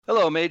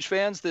Hello, Mage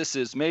fans. This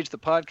is Mage the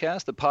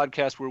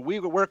podcast where we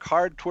work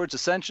hard towards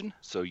ascension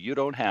so you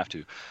don't have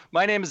to.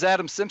 My name is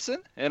Adam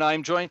Simpson, and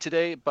I'm joined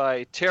today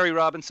by Terry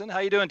Robinson. How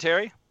you doing,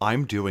 Terry?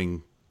 I'm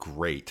doing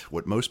great.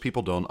 What most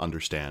people don't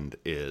understand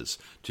is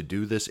to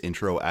do this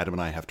intro, Adam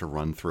and I have to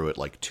run through it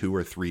like 2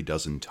 or 3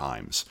 dozen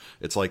times.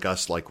 It's like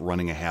us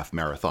running a half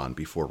marathon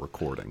before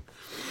recording.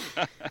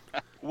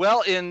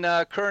 Well, in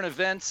current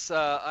events,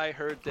 I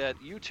heard that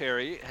you,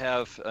 Terry,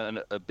 have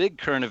a big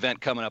current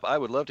event coming up. I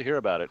would love to hear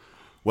about it.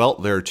 Well,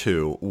 there are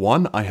 2.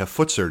 One, I have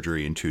foot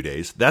surgery in 2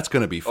 days. That's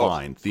going to be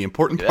fine. The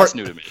important part... That's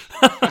new to me.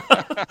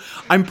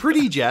 I'm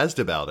pretty jazzed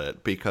about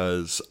it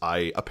because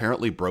I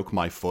apparently broke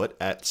my foot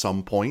at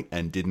some point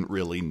and didn't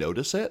really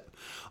notice it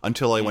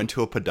until I went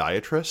to a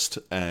podiatrist,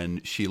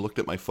 and she looked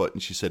at my foot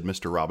and she said,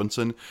 "Mr.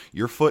 Robinson,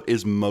 your foot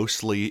is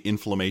mostly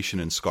inflammation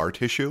and scar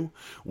tissue.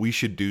 We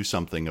should do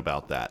something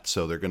about that."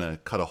 So they're going to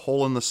cut a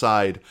hole in the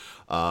side,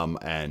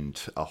 and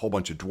a whole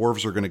bunch of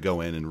dwarves are going to go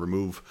in and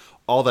remove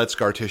all that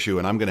scar tissue,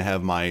 and I'm going to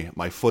have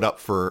my foot up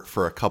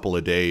for a couple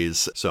of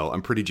days. So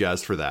I'm pretty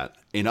jazzed for that.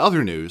 In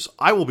other news,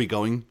 I will be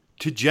going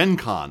to Gen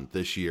Con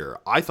this year.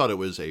 I thought it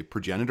was a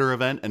progenitor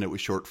event, and it was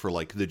short for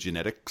the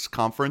genetics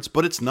conference,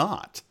 but it's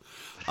not.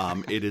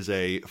 It is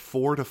a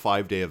 4 to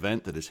 5 day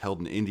event that is held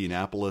in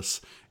Indianapolis,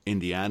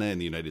 Indiana, in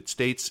the United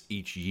States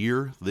each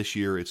year. This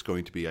year it's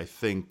going to be, I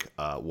think,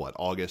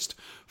 August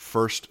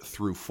 1st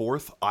through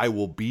 4th. I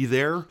will be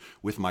there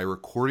with my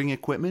recording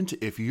equipment.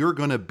 If you're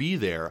going to be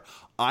there,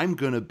 I'm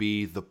going to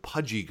be the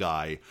pudgy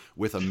guy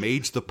with a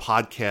Mage the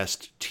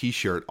Podcast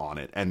t-shirt on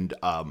it. And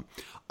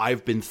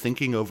I've been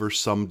thinking over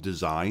some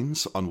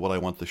designs on what I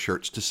want the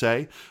shirts to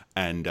say,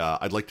 and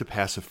I'd like to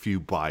pass a few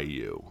by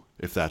you,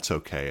 if that's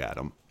okay,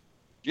 Adam.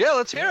 Yeah,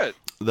 let's hear it.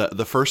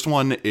 The first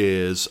one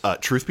is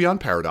Truth Beyond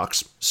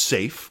Paradox.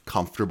 Safe,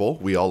 comfortable.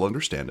 We all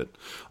understand it.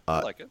 I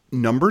like it.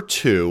 Number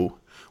 2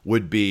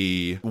 would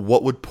be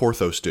What Would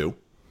Porthos Do?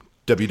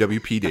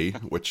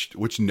 WWPD,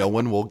 which no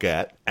one will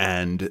get.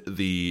 And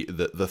the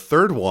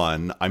third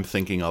one I'm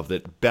thinking of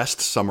that best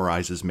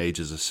summarizes Mage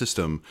as a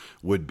system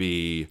would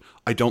be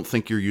I don't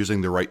think you're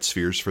using the right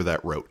spheres for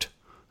that rote.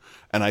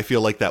 And I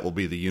feel like that will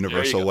be the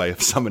universal way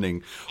of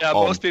summoning. Yeah,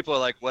 most people are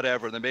like,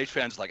 whatever. The Mage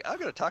fans are like, I'm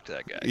going to talk to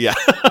that guy. Yeah.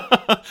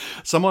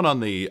 Someone on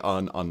the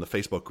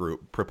Facebook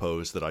group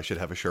proposed that I should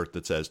have a shirt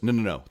that says,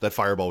 no, that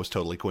fireball was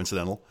totally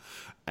coincidental.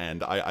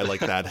 And I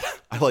like that.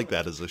 I like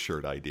that as a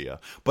shirt idea.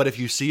 But if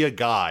you see a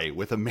guy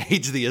with a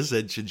Mage the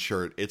Ascension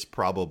shirt, it's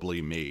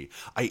probably me.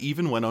 I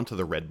even went onto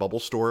the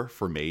Redbubble store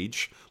for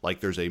Mage.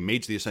 There's a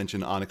Mage the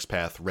Ascension Onyx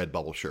Path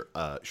Redbubble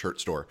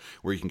shirt store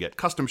where you can get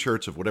custom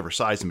shirts of whatever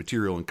size and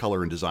material and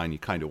color and design you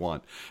kind of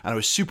want. And I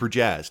was super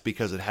jazzed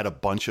because it had a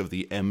bunch of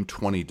the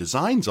M20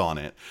 designs on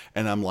it.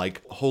 And I'm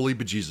like, holy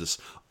bejesus,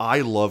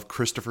 I love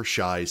Christopher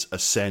Schei's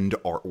Ascend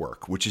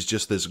artwork, which is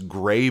just this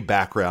gray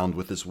background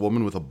with this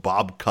woman with a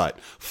bob cut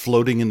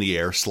floating in the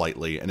air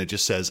slightly, and it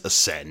just says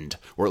Ascend,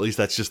 or at least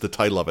that's just the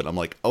title of it. I'm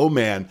like, oh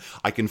man,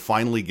 I can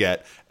finally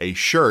get a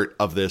shirt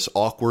of this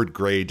awkward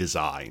gray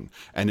design,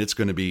 and it's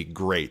going to be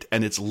great.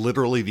 And it's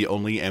literally the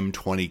only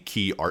M20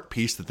 key art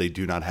piece that they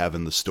do not have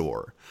in the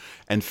store.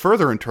 And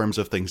further, in terms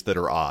of things that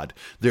are odd,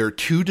 there are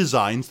 2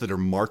 designs that are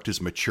marked as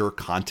mature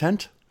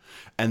content,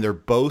 and they're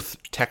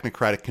both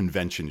Technocratic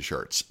Convention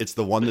shirts. It's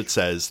the one that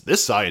says,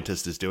 "This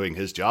scientist is doing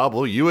his job,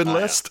 will you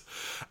enlist?" Oh,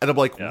 yeah. And I'm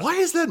like, why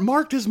is that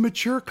marked as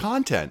mature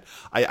content?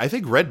 I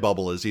think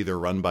Redbubble is either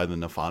run by the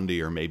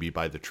Nefandi or maybe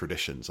by the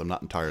Traditions. I'm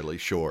not entirely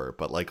sure,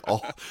 but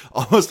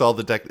almost all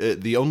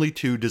the only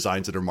 2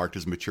 designs that are marked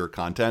as mature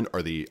content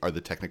are the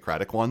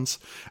Technocratic ones.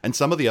 And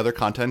some of the other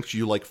content,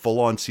 you full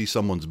on see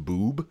someone's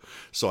boob.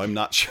 So I'm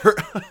not sure.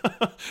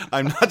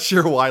 I'm not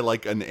sure why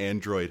an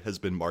android has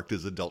been marked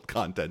as adult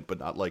content, but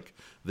not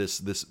this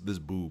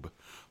boob.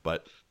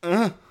 But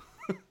I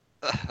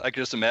can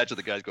just imagine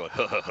the guys going,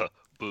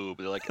 boob.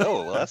 They're like,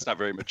 oh, well, that's not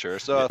very mature.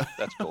 So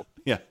that's cool.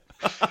 Yeah.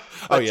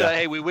 But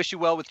hey, we wish you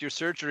well with your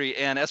surgery.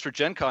 And as for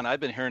Gen Con, I've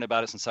been hearing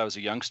about it since I was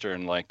a youngster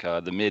in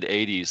the mid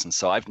 80s. And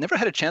so I've never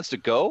had a chance to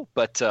go,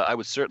 but I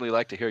would certainly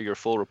like to hear your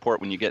full report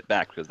when you get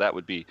back, because that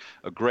would be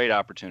a great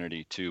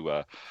opportunity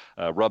to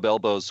rub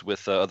elbows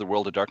with other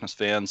World of Darkness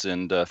fans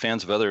and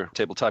fans of other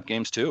tabletop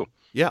games too.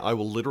 Yeah, I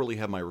will literally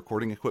have my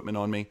recording equipment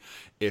on me.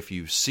 If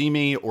you see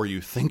me or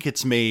you think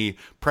it's me,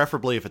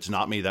 preferably if it's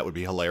not me, that would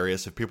be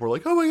hilarious. If people are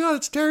like, oh my God,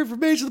 it's Terry from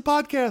Mage of the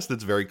Podcast.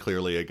 It's very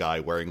clearly a guy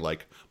wearing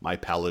My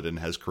Paladin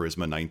Has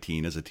Charisma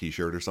 19 as a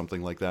t-shirt or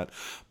something like that.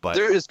 But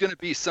there is going to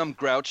be some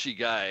grouchy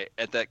guy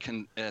at that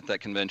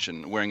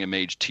convention wearing a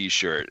Mage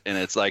t-shirt. And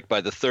it's like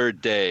by the 3rd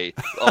day,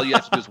 all you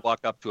have to do is walk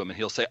up to him and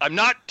he'll say, "I'm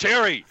not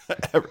Terry."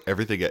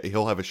 Everything.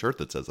 He'll have a shirt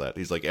that says that.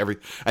 He's like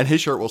and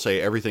his shirt will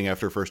say everything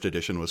after 1st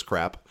edition was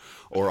crap.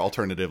 Or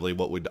alternatively,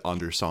 what would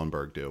Anders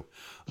Sonnenberg do?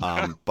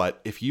 But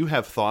if you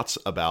have thoughts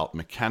about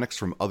mechanics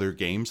from other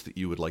games that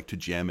you would like to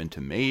jam into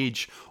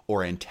Mage,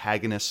 or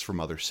antagonists from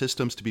other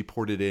systems to be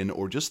ported in,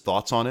 or just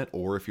thoughts on it,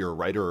 or if you're a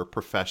writer or a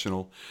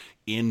professional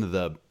in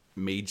the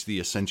Mage the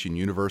Ascension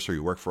universe, or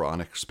you work for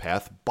Onyx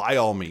Path, by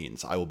all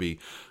means, I will be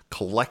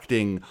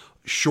collecting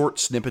short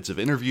snippets of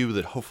interview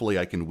that hopefully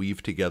I can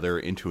weave together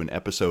into an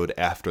episode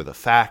after the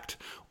fact.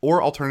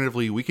 Or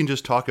alternatively, we can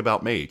just talk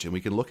about Mage and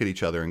we can look at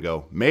each other and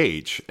go,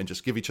 Mage, and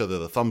just give each other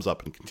the thumbs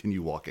up and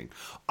continue walking.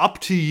 Up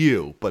to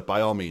you, but by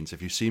all means,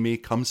 if you see me,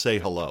 come say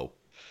hello.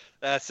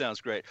 That sounds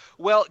great.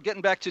 Well,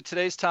 getting back to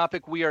today's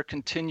topic, we are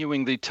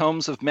continuing the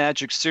Tomes of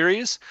Magic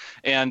series.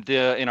 And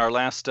in our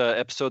last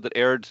episode that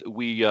aired,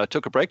 we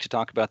took a break to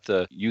talk about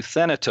the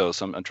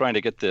Euthanatos. I'm trying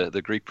to get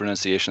the Greek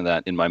pronunciation of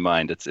that in my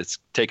mind. It's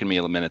taken me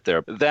a minute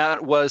there.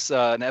 That was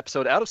an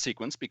episode out of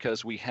sequence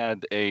because we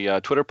had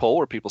a Twitter poll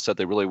where people said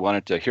they really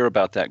wanted to hear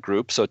about that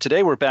group. So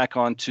today we're back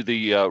on to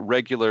the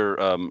regular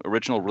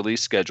original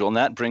release schedule, and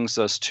that brings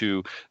us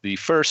to the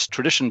first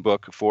tradition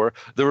book for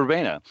the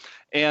Verbena.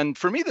 And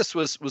for me, this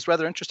was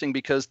rather interesting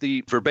because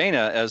the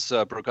Verbena, as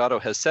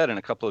Brogado has said in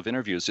a couple of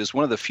interviews, is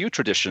one of the few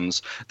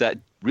traditions that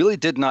really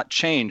did not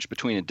change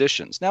between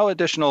editions. Now,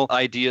 additional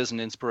ideas and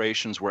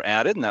inspirations were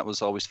added, and that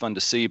was always fun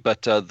to see.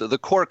 But the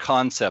core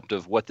concept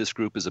of what this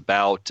group is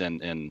about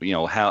and you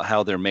know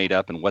how they're made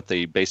up and what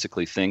they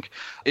basically think,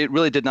 it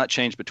really did not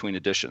change between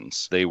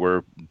editions. They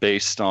were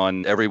based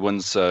on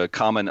everyone's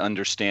common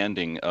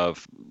understanding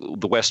of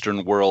the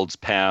Western world's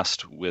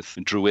past with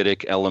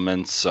Druidic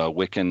elements,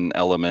 Wiccan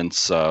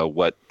elements,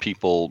 what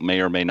people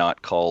may or may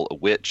not call a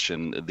witch,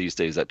 and these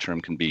days that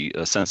term can be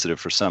sensitive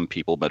for some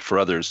people, but for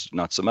others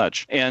not so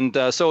much. And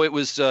so it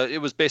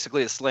was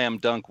basically a slam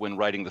dunk when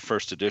writing the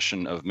first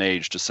edition of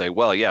Mage to say,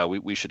 well, yeah,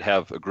 we should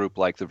have a group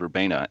like the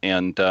Verbena.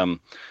 And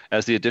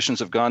as the editions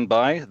have gone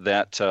by,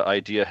 that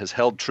idea has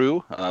held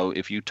true.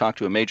 If you talk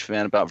to a Mage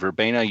fan about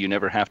Verbena, you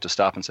never have to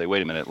stop and say,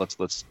 wait a minute,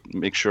 let's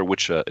make sure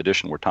which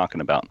edition we're talking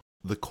about.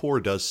 The core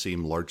does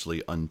seem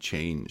largely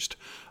unchanged.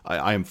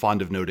 I am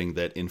fond of noting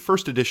that in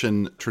first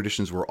edition,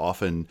 traditions were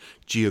often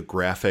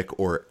geographic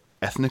or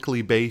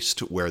ethnically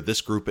based, where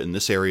this group in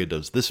this area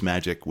does this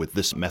magic with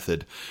this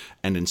method.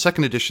 And in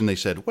second edition, they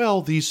said,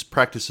 well, these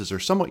practices are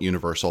somewhat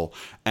universal,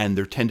 and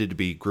there tended to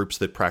be groups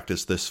that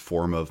practice this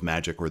form of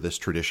magic or this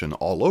tradition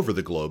all over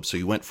the globe. So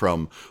you went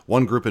from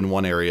one group in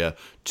one area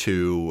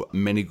to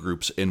many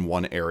groups in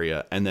one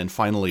area. And then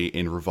finally,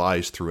 in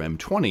revised through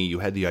M20, you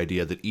had the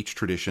idea that each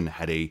tradition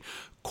had a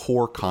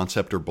core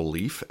concept or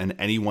belief, and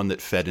anyone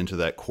that fed into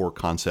that core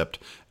concept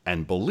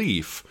and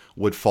belief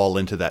would fall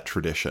into that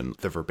tradition.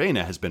 The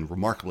Verbena has been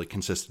remarkably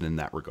consistent in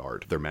that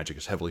regard. Their magic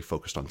is heavily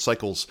focused on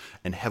cycles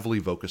and heavily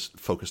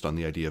focused on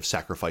the idea of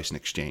sacrifice and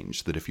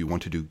exchange, that if you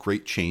want to do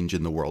great change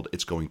in the world,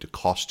 it's going to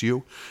cost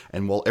you.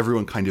 And while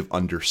everyone kind of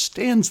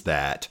understands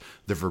that,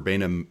 the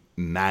Verbena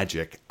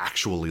magic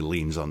actually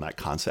leans on that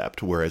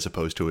concept, whereas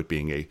opposed to it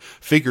being a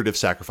figurative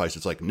sacrifice,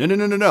 it's like,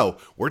 no,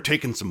 we're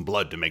taking some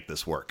blood to make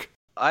this work.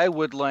 I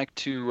would like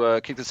to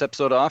kick this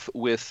episode off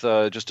with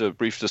just a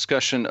brief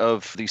discussion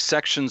of the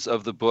sections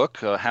of the book,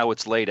 how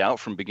it's laid out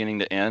from beginning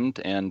to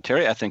end. And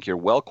Terry, I think you're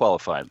well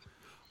qualified.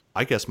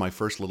 I guess my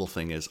first little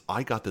thing is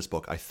I got this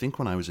book, I think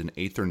when I was in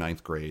 8th or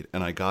 9th grade,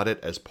 and I got it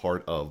as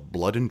part of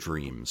Blood and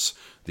Dreams,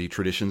 the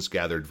Traditions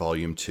Gathered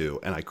Volume 2.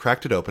 And I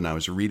cracked it open. I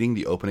was reading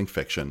the opening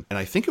fiction, and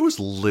I think it was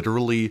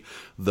literally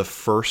the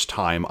first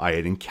time I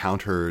had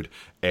encountered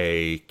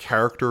a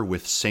character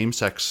with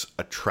same-sex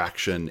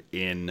attraction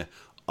in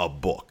a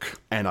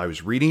book. And I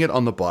was reading it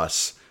on the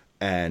bus,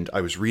 and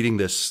I was reading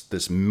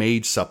this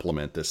Mage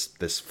supplement,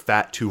 this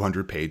fat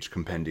 200-page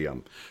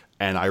compendium.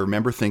 And I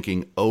remember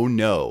thinking, oh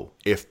no,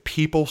 if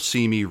people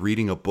see me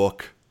reading a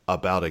book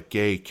about a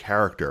gay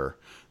character,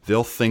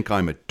 they'll think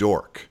I'm a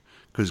dork.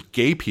 Because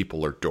gay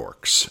people are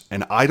dorks,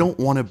 and I don't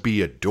want to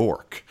be a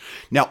dork.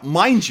 Now,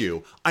 mind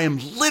you, I am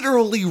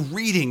literally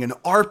reading an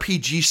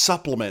RPG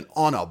supplement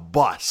on a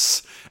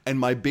bus, and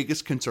my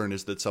biggest concern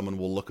is that someone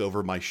will look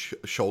over my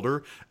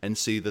shoulder and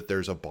see that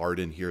there's a bard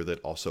in here that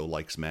also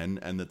likes men,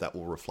 and that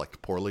will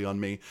reflect poorly on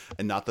me,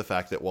 and not the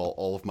fact that while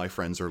all of my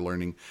friends are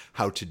learning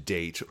how to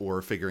date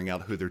or figuring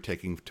out who they're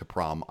taking to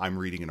prom, I'm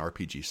reading an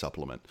RPG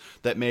supplement.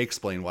 That may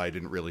explain why I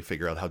didn't really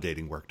figure out how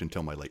dating worked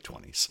until my late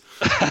 20s.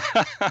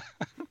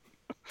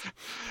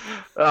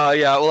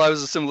 Yeah, well, I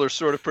was a similar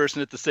sort of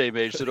person at the same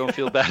age, so don't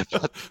feel bad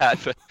about that.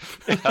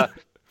 But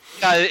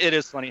yeah, it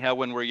is funny how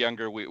when we're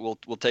younger, we'll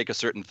take a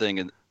certain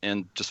thing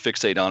and just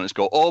fixate on it and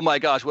go, oh my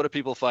gosh, what if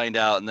people find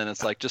out? And then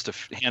it's like just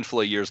a handful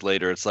of years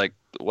later, it's like,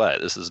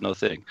 what? This is no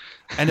thing.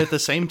 And at the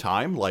same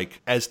time,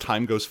 like as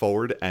time goes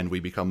forward and we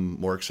become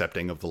more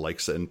accepting of the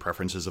likes and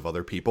preferences of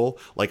other people,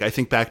 like I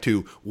think back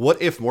to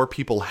what if more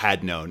people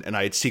had known and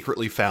I had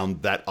secretly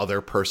found that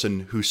other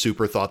person who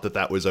super thought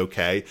that was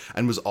okay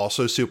and was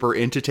also super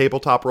into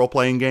tabletop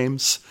role-playing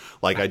games.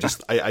 Like I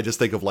just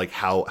think of like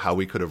how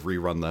we could have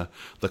rerun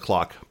the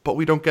clock, but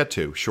we don't get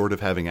to, short of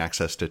having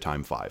access to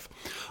Time 5.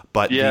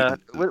 But yeah,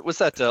 what's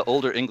that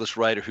older English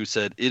writer who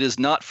said, it is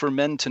not for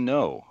men to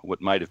know what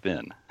might have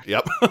been?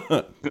 Yep.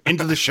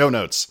 Into the show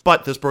notes.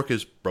 But this book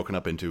is broken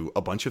up into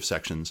a bunch of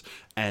sections,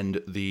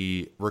 and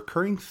the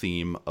recurring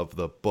theme of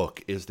the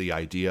book is the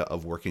idea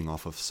of working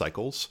off of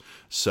cycles.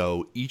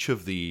 So each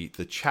of the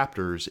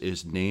chapters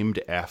is named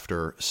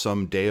after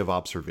some day of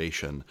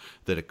observation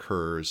that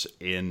occurs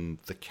in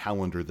the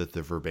calendar that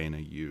the Verbena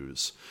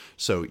use.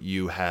 So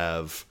you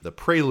have the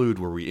prelude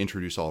where we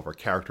introduce all of our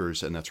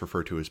characters, and that's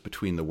referred to as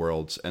Between the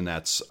Worlds, and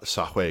that's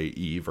Samhain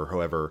Eve, or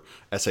however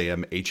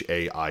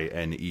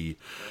Samhaine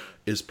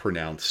is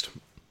pronounced.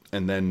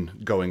 And then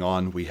going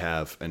on, we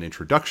have an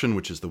introduction,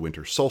 which is the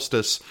winter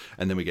solstice,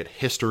 and then we get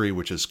history,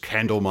 which is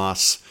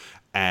Candlemas,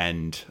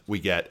 and we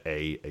get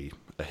a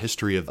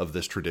history of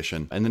this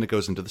tradition. And then it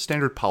goes into the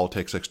standard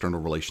politics, external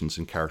relations,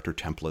 and character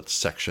templates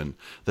section.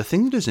 The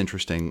thing that is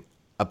interesting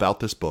about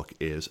this book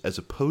is, as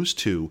opposed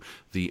to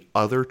the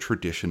other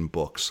tradition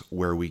books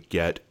where we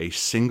get a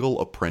single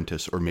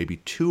apprentice or maybe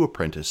two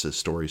apprentices'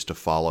 stories to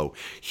follow,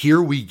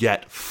 here we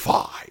get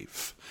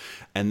 5.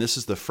 And this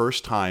is the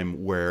first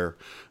time where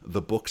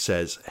the book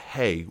says,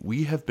 hey,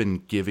 we have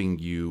been giving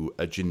you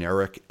a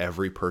generic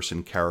every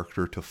person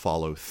character to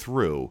follow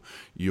through,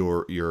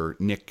 your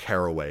Nick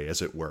Carraway,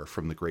 as it were,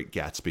 from The Great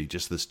Gatsby,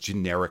 just this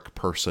generic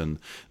person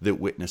that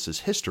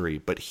witnesses history.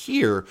 But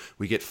here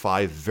we get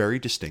 5 very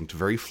distinct,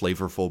 very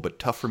flavorful, but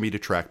tough for me to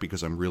track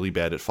because I'm really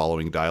bad at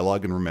following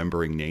dialogue and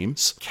remembering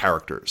names,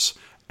 characters.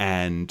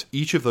 And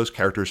each of those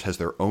characters has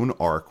their own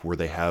arc where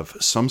they have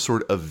some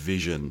sort of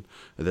vision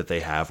that they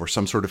have, or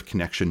some sort of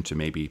connection to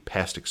maybe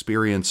past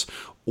experience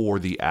or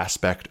the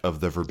aspect of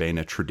the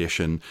Verbena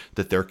tradition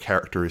that their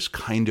character is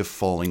kind of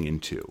falling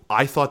into.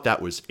 I thought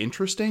that was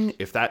interesting.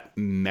 If that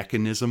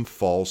mechanism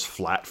falls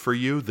flat for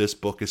you, this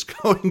book is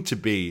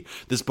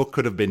this book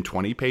could have been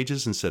 20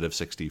 pages instead of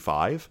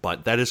 65,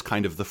 but that is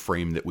kind of the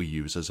frame that we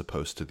use as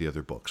opposed to the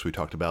other books we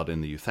talked about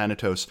in the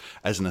Euthanatos.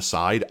 As an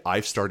aside,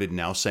 I've started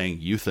now saying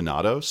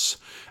Euthanatos,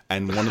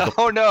 and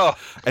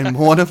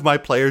one of my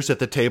players at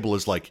the table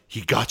is like,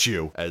 he got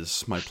you,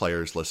 as my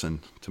players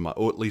listen to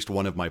or at least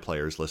one of my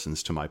players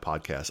listens to my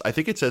podcast. I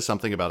think it says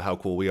something about how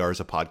cool we are as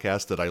a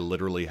podcast that I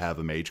literally have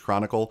a Mage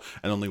Chronicle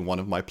and only one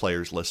of my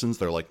players listens.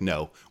 They're like,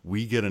 no,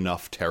 we get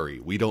enough Terry.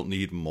 We don't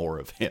need more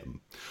of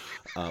him.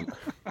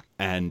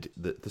 And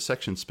the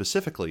section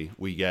specifically,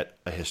 we get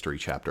a history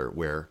chapter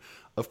where,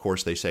 of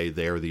course, they say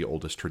they're the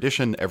oldest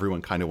tradition.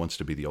 Everyone kind of wants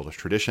to be the oldest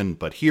tradition,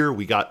 but here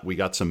we got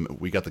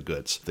the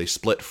goods. They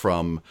split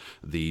from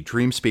the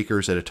Dream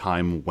Speakers at a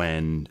time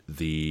when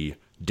the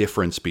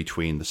difference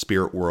between the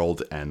spirit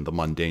world and the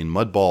mundane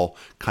Mudball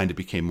kind of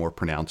became more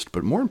pronounced.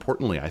 But more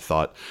importantly, I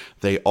thought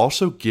they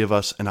also give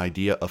us an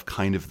idea of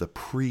kind of the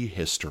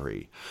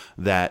prehistory,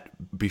 that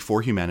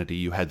before humanity,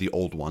 you had the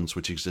Old Ones,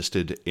 which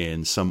existed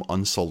in some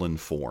unsullen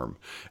form,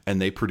 and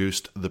they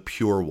produced the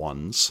Pure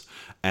Ones.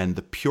 And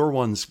the Pure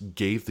Ones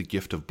gave the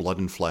gift of blood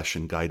and flesh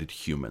and guided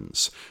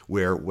humans,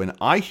 where when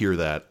I hear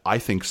that, I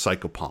think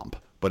Psychopomp.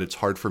 But it's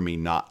hard for me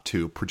not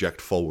to project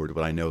forward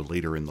what I know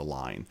later in the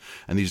line.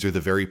 And these are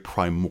the very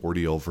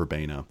primordial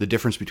Verbena. The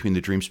difference between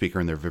the Dream Speaker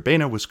and their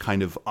Verbena was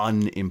kind of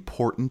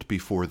unimportant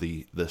before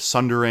the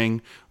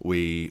Sundering.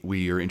 We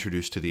are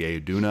introduced to the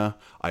Eoduna.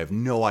 I have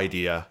no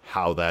idea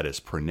how that is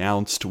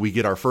pronounced. We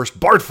get our first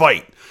Bard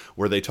fight,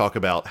 where they talk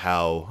about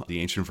how the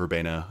ancient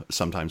Verbena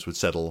sometimes would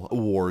settle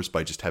wars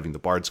by just having the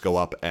bards go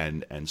up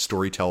and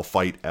storytell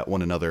fight at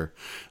one another.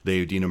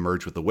 The Eoduna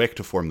merge with the Wick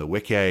to form the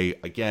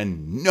Wiccae.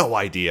 Again, no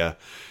idea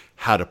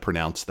how to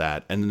pronounce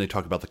that. And then they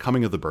talk about the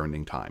coming of the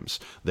Burning Times.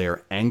 They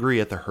are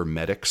angry at the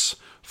Hermetics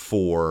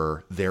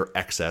for their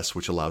excess,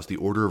 which allows the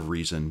Order of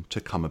Reason to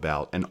come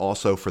about, and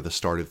also for the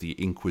start of the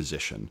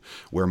Inquisition,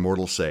 where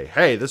mortals say,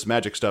 hey, this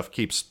magic stuff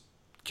keeps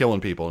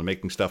killing people and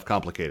making stuff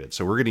complicated,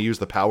 so we're going to use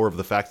the power of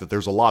the fact that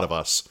there's a lot of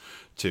us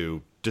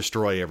to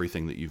destroy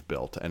everything that you've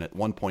built. And at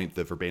one point,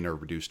 the Verbena are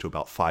reduced to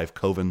about 5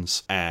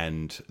 covens,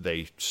 and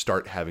they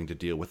start having to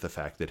deal with the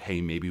fact that,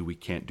 hey, maybe we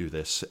can't do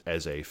this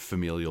as a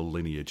familial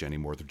lineage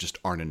anymore. There just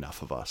aren't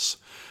enough of us.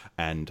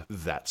 And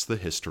that's the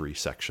history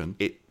section.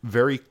 It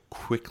very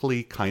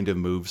quickly kind of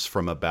moves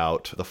from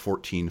about the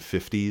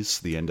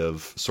 1450s, the end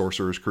of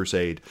Sorcerer's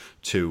Crusade,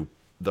 to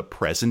the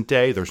present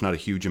day. There's not a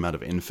huge amount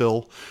of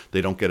infill.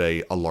 They don't get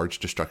a large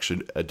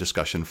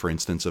discussion, for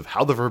instance, of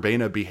how the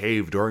Verbena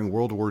behaved during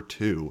World War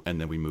II.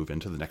 And then we move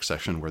into the next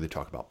section where they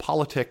talk about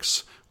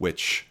politics,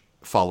 which,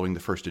 following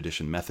the first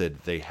edition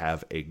method, they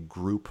have a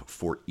group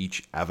for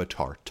each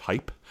avatar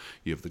type.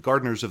 You have the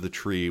Gardeners of the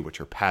Tree, which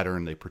are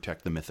pattern. They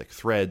protect the mythic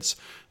threads.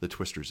 The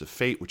Twisters of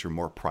Fate, which are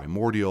more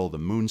primordial. The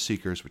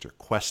Moonseekers, which are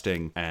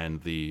questing. And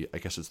I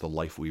guess it's the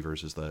Life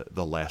Weavers is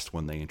the last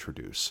one they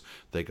introduce.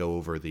 They go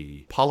over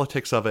the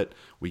politics of it.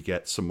 We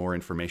get some more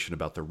information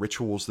about the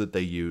rituals that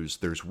they use.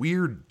 There's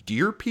weird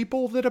deer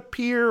people that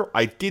appear.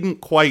 I didn't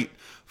quite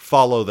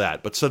follow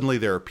that, but suddenly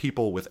there are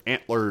people with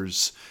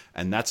antlers,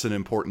 and that's an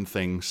important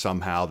thing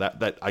somehow.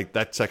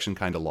 That section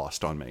kind of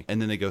lost on me.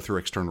 And then they go through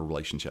external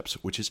relationships,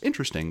 which is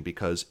interesting interesting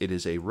because it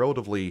is a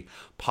relatively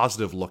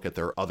positive look at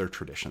their other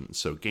traditions.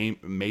 So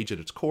Mage at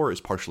its core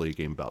is partially a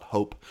game about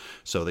hope.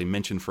 So they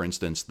mention, for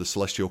instance, the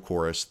Celestial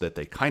Chorus that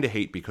they kind of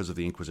hate because of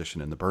the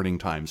Inquisition and the Burning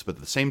Times, but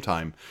at the same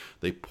time,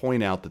 they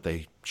point out that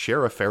they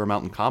share a fair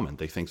amount in common.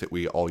 They think that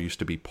we all used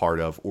to be part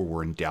of or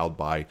were endowed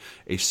by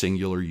a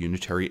singular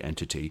unitary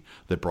entity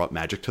that brought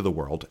magic to the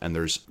world, and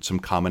there's some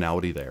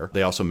commonality there.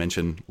 They also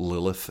mention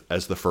Lilith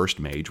as the first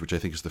mage, which I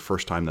think is the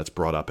first time that's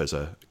brought up as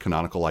a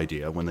canonical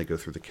idea when they go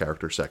through the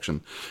character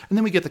section. And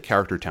then we get the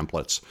character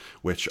templates,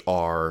 which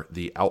are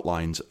the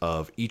outlines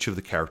of each of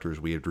the characters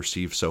we had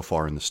received so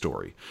far in the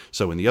story.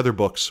 So in the other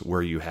books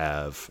where you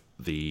have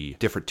the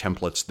different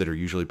templates that are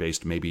usually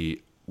based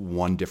maybe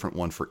one different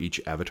one for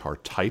each avatar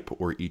type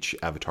or each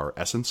avatar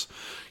essence,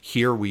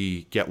 here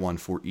we get one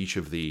for each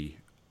of the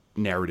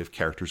narrative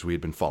characters we had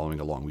been following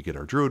along. We get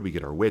our druid, we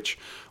get our witch,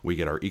 we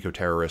get our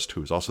eco-terrorist,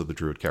 who is also the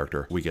druid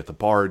character, we get the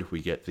bard, we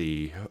get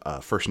the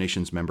First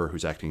Nations member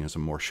who's acting as a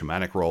more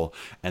shamanic role,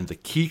 and the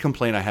key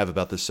complaint I have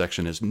about this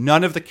section is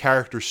none of the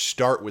characters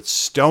start with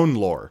stone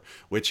lore,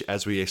 which,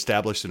 as we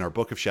established in our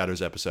Book of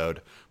Shadows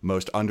episode,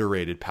 most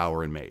underrated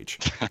power in Mage.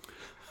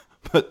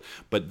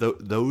 But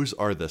those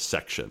are the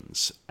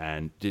sections.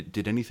 And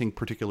did anything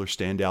particular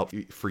stand out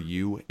for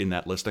you in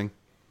that listing?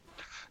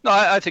 No,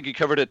 I think you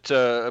covered it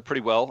pretty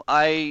well.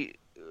 I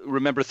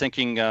remember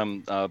thinking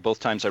both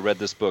times I read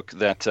this book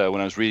that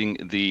when I was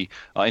reading the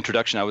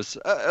introduction, I was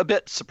a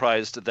bit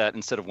surprised that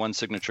instead of one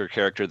signature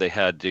character, they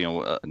had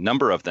a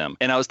number of them.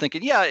 And I was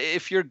thinking, yeah,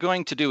 if you're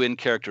going to do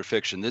in-character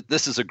fiction,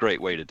 this is a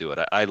great way to do it.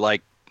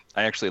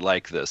 I actually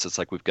like this. It's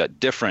like we've got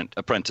different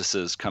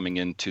apprentices coming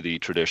into the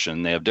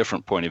tradition. They have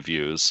different point of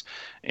views,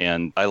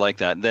 and I like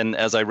that. Then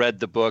as I read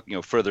the book,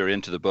 further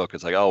into the book,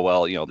 it's like, oh,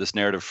 well, this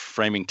narrative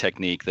framing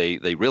technique,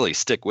 they really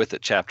stick with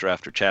it chapter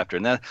after chapter.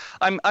 And that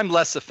I'm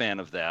less a fan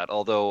of that,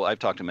 although I've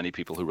talked to many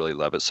people who really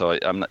love it, so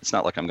it's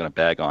not like I'm going to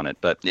bag on it.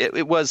 But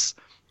it was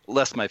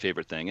less my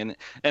favorite thing. And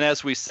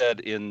as we said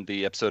in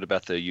the episode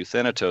about the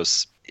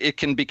Euthanatos, it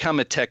can become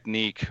a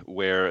technique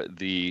where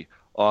the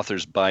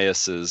author's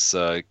biases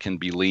can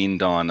be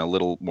leaned on a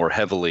little more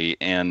heavily,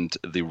 and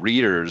the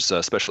readers,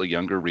 especially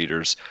younger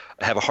readers,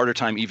 have a harder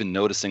time even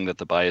noticing that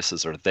the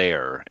biases are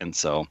there. And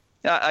so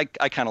I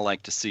kind of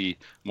like to see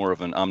more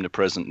of an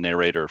omnipresent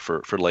narrator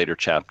for later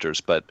chapters,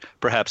 but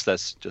perhaps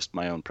that's just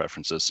my own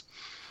preferences.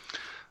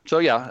 So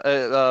yeah,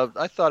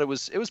 I thought it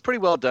was pretty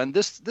well done.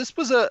 This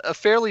was a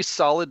fairly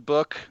solid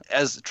book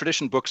as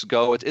tradition books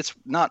go. It's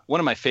not one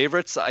of my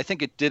favorites. I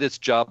think it did its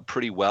job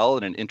pretty well,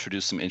 and it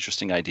introduced some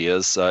interesting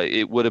ideas.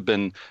 It would have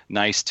been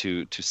nice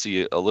to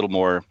see a little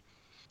more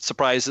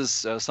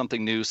surprises,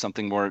 something new,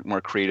 something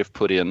more creative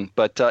put in.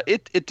 But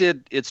it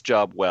did its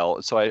job well,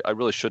 so I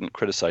really shouldn't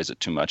criticize it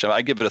too much.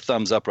 I give it a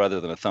thumbs up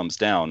rather than a thumbs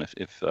down.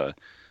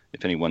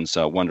 If anyone's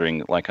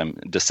wondering, like I'm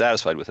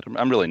dissatisfied with it,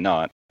 I'm really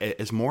not.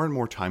 As more and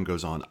more time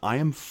goes on, I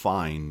am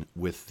fine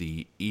with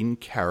the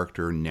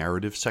in-character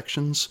narrative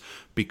sections,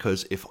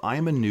 because if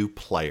I'm a new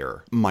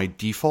player, my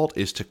default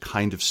is to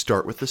kind of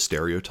start with the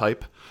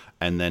stereotype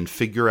and then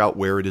figure out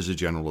where it is a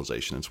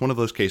generalization. It's one of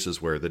those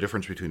cases where the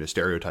difference between a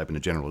stereotype and a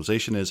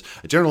generalization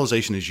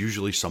is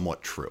usually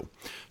somewhat true.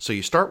 So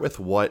you start with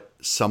what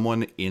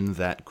someone in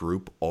that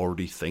group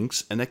already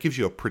thinks, and that gives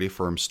you a pretty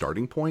firm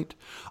starting point.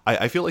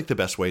 I feel like the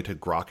best way to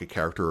grok a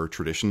character or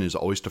tradition is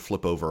always to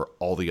flip over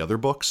all the other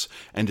books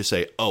and to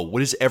say, oh,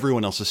 what is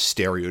everyone else's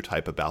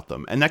stereotype about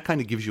them? And that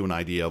kind of gives you an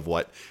idea of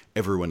what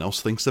everyone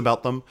else thinks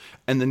about them.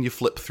 And then you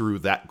flip through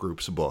that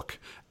group's book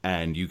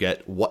and you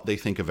get what they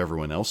think of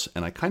everyone else.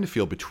 And I kind of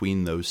feel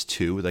between those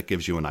two, that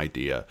gives you an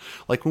idea.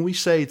 Like when we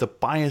say the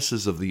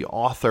biases of the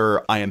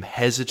author, I am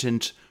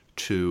hesitant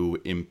to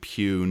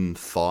impugn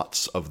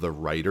thoughts of the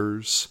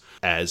writers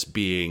as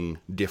being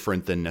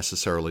different than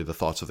necessarily the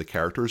thoughts of the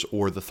characters,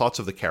 or the thoughts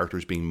of the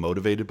characters being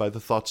motivated by the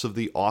thoughts of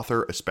the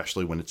author,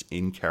 especially when it's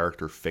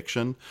in-character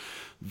fiction.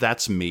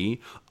 That's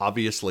me.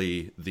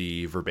 Obviously,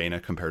 the Verbena,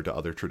 compared to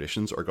other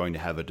traditions, are going to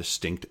have a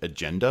distinct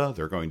agenda.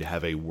 They're going to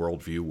have a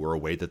worldview or a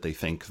way that they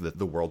think that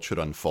the world should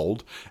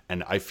unfold.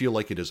 And I feel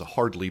like it is a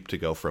hard leap to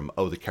go from,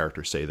 oh, the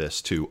characters say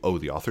this, to, oh,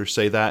 the authors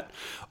say that.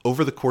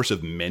 Over the course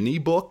of many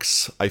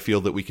books, I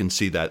feel that we can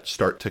see that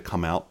start to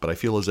come out. But I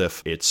feel as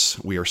if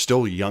we are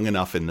still young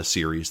enough in the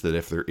series that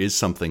if there is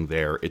something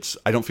there,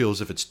 I don't feel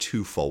as if it's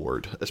too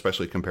forward,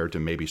 especially compared to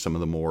maybe some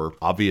of the more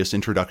obvious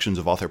introductions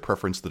of author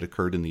preference that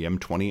occurred in the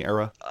M20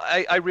 era.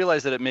 I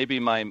realize that it may be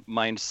my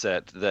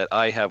mindset that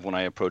I have when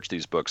I approach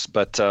these books,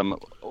 but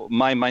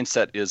my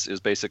mindset is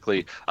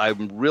basically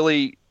I'm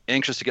really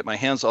anxious to get my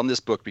hands on this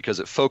book because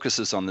it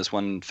focuses on this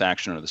one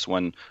faction or this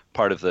one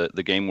part of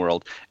the game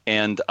world,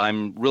 and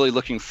I'm really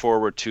looking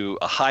forward to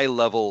a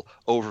high-level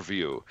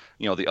overview.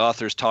 The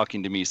author's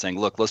talking to me saying,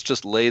 look, let's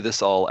just lay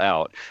this all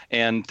out.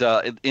 And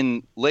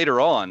in later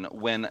on,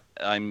 when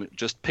I'm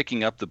just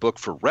picking up the book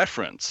for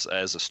reference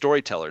as a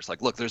storyteller. It's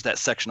like, look, there's that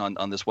section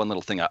on this one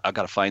little thing. I've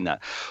got to find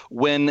that.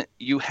 When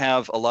you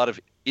have a lot of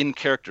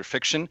in-character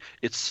fiction,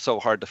 it's so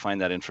hard to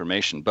find that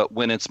information. But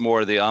when it's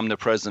more the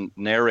omnipresent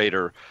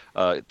narrator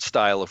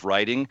style of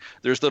writing,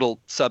 there's little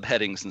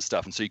subheadings and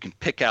stuff. And so you can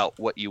pick out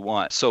what you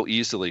want so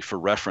easily for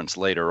reference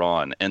later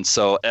on. And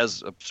so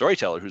as a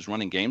storyteller who's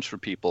running games for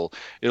people,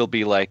 it'll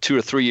be like 2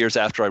 or 3 years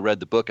after I read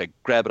the book, I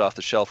grab it off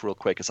the shelf real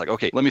quick. It's like,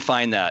 okay, let me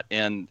find that.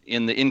 And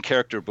in the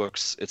in-character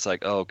books, it's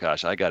like, oh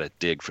gosh, I got to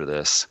dig for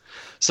this.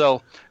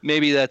 So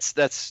maybe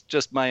that's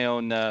just my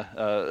own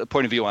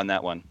point of view on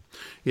that one.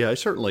 Yeah, I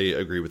certainly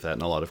agree with that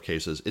in a lot of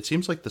cases. It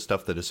seems like the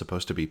stuff that is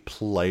supposed to be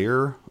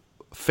player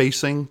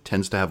facing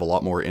tends to have a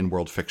lot more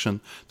in-world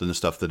fiction than the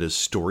stuff that is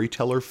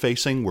storyteller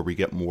facing, where we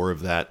get more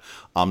of that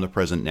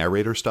omnipresent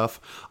narrator stuff.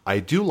 I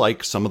do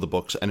like some of the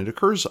books, and it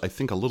occurs, I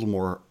think, a little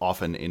more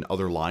often in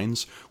other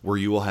lines, where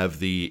you will have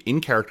the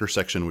in-character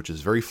section, which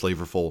is very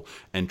flavorful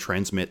and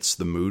transmits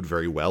the mood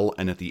very well,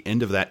 and at the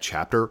end of that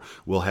chapter,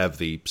 we'll have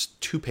the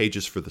 2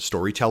 pages for the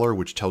storyteller,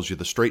 which tells you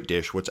the straight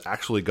dish, what's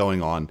actually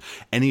going on,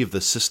 any of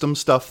the system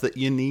stuff that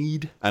you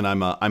need, and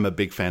I'm a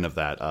big fan of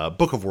that.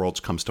 Book of Worlds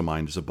comes to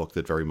mind as a book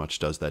that very much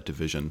does that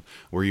division,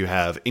 where you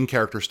have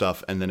in-character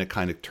stuff, and then it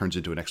kind of turns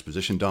into an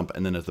exposition dump,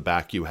 and then at the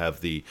back you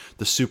have the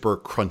super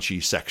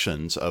crunchy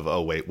sections of,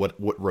 oh wait, what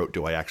rote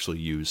do I actually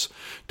use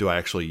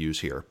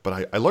here?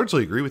 But I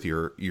largely agree with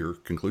your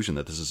conclusion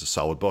that this is a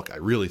solid book. I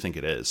really think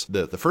it is.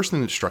 The first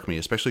thing that struck me,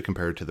 especially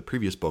compared to the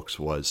previous books,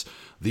 was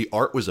the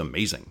art was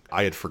amazing.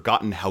 I had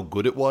forgotten how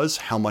good it was,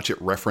 how much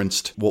it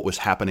referenced what was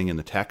happening in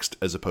the text,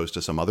 as opposed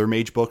to some other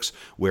Mage books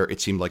where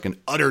it seemed like an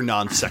utter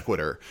non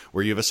sequitur,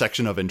 where you have a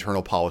section of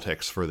internal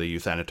politics for the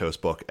Euthanatos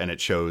book, and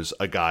it shows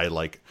a guy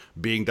like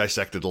being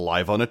dissected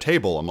alive on a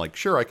table. I'm like,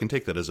 sure, I can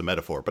take that as a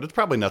metaphor, but it's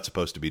probably not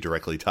supposed to be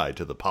directly tied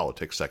to the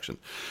politics section.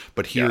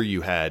 But here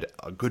you had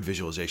good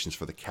visualizations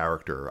for the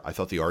character. I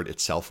thought the art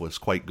itself was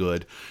quite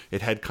good.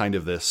 It had kind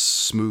of this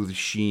smooth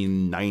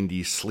sheen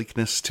 90s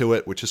sleekness to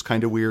it, which is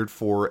kind of weird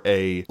for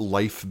a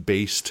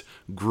life-based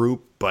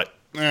group, but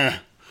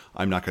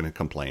I'm not going to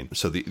complain.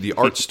 So the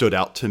art stood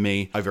out to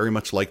me. I very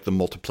much like the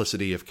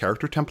multiplicity of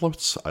character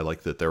templates. I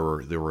like that there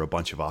were a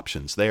bunch of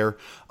options there.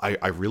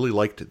 I really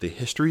liked the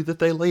history that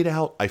they laid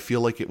out. I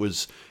feel like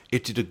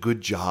it did a good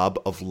job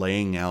of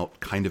laying out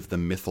kind of the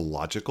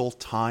mythological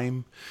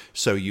time.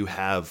 So you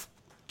have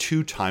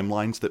 2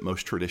 timelines that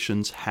most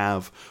traditions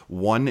have.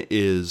 One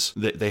is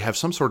that they have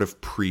some sort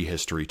of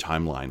prehistory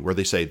timeline where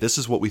they say, this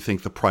is what we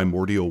think the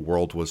primordial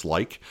world was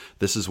like.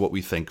 This is what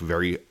we think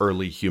very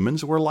early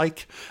humans were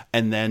like.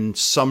 And then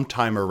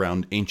sometime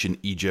around ancient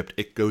Egypt,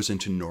 it goes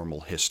into normal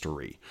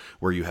history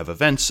where you have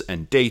events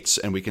and dates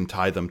and we can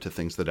tie them to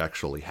things that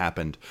actually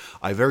happened.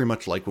 I very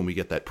much like when we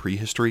get that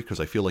prehistory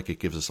because I feel like it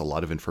gives us a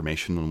lot of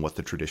information on what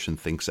the tradition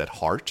thinks at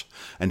heart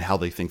and how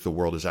they think the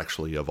world has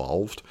actually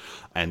evolved.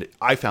 And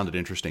I found it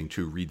interesting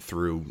to read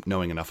through,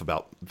 knowing enough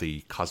about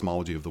the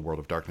cosmology of the World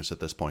of Darkness at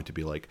this point to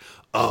be like,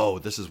 oh,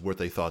 this is what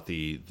they thought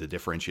the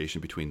differentiation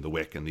between the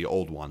Wick and the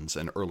old ones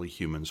and early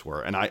humans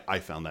were. And I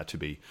found that to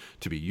be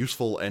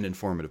useful and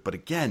informative. But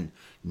again,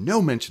 no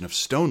mention of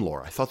stone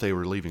lore. I thought they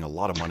were leaving a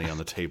lot of money on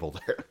the table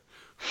there.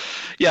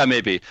 Yeah,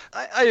 maybe.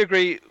 I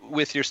agree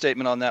with your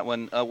statement on that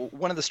one.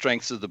 One of the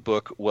strengths of the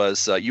book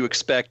was you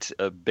expect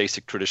a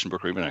basic tradition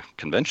book or even a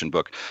convention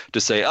book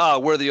to say,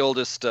 we're the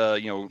oldest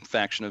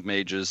faction of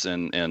mages,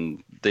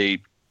 and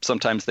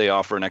sometimes they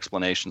offer an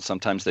explanation,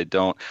 sometimes they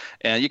don't.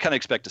 And you kind of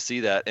expect to see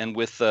that. And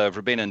with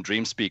Verbena and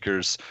Dream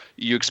Speakers,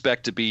 you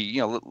expect to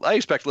be, I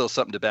expect a little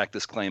something to back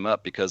this claim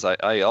up because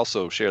I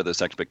also share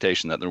this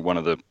expectation that they're one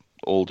of the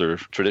older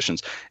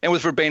traditions. And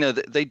with Verbena,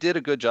 they did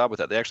a good job with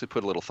that. They actually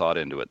put a little thought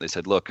into it. They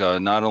said, look,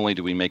 not only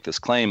do we make this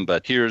claim,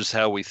 but here's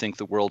how we think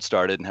the world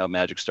started and how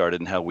magic started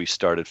and how we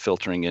started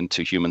filtering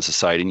into human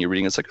society. And you're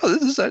reading, it's like, oh,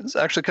 this is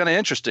actually kind of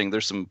interesting.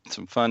 There's some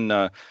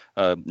fun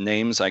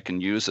names I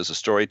can use as a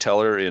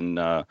storyteller in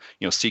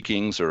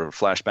seekings or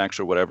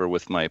flashbacks or whatever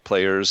with my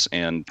players,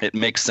 and it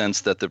makes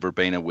sense that the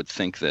Verbena would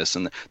think this.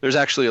 And there's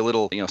actually a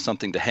little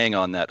something to hang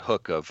on that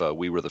hook of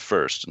we were the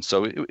first. And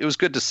so it was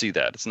good to see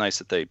that. It's nice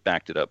that they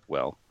backed it up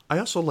well. I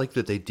also like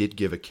that they did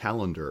give a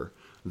calendar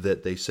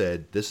that they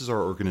said, this is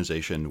our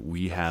organization.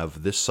 We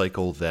have this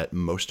cycle that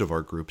most of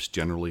our groups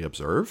generally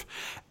observe.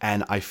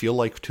 And I feel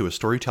like to a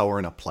storyteller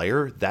and a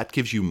player, that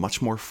gives you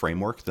much more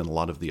framework than a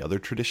lot of the other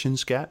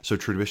traditions get. So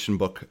tradition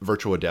book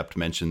Virtual Adept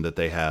mentioned that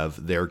they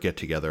have their get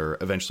together.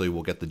 Eventually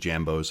we'll get the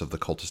Jambos of the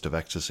Cultist of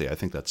Ecstasy. I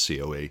think that's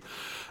COE.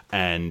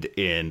 And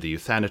in the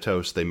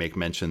Euthanatos, they make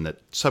mention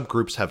that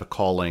subgroups have a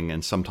calling,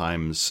 and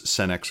sometimes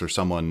Senex or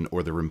someone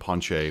or the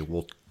Rinpoche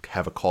will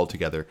have a call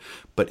together.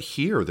 But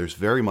here, there's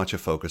very much a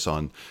focus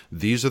on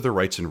these are the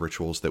rites and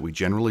rituals that we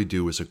generally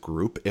do as a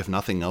group. If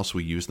nothing else,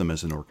 we use them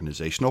as an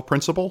organizational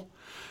principle.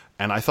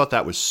 And I thought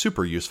that was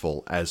super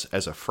useful as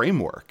a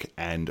framework.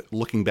 And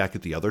looking back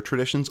at the other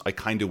traditions, I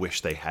kind of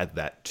wish they had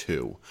that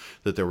too.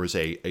 That there was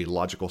a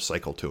logical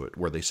cycle to it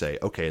where they say,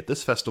 okay, at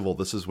this festival,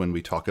 this is when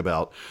we talk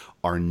about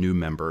our new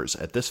members.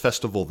 At this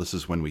festival, this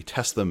is when we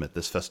test them. At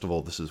this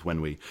festival, this is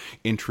when we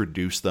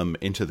introduce them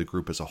into the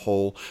group as a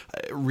whole.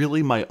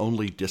 Really, my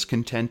only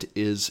discontent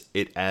is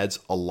it adds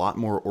a lot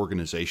more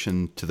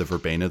organization to the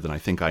verbena than I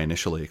think I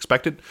initially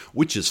expected,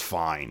 which is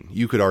fine.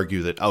 You could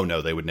argue that, oh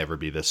no, they would never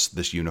be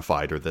this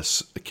unified or this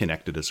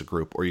connected as a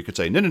group. Or you could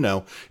say,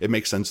 no, it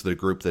makes sense that a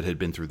group that had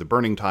been through the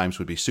burning times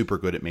would be super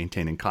good at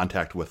maintaining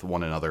contact with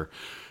one another.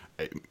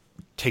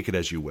 Take it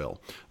as you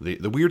will.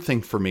 The weird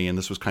thing for me, and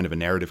this was kind of a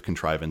narrative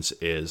contrivance,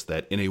 is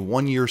that in a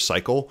 1-year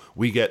cycle,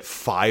 we get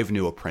 5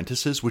 new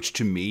apprentices, which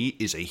to me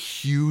is a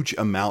huge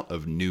amount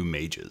of new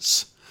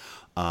mages.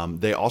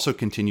 They also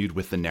continued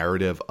with the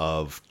narrative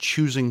of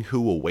choosing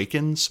who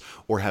awakens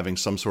or having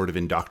some sort of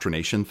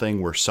indoctrination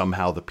thing where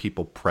somehow the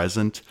people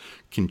present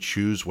can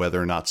choose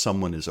whether or not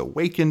someone is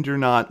awakened or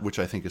not, which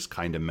I think is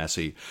kind of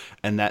messy.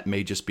 And that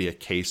may just be a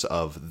case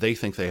of they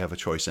think they have a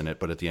choice in it,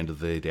 but at the end of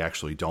the day, they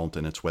actually don't.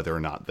 And it's whether or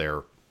not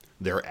their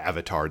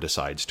avatar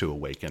decides to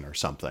awaken or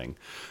something.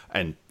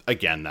 And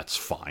again, that's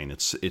fine.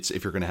 It's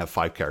if you're going to have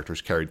 5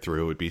 characters carried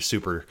through, it would be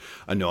super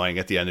annoying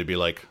at the end. It'd be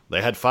like,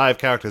 they had 5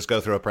 characters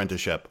go through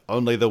apprenticeship.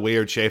 Only the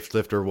weird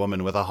shapeshifter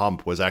woman with a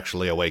hump was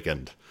actually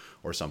awakened,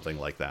 or something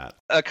like that.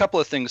 A couple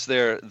of things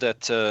there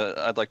that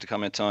I'd like to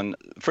comment on.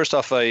 First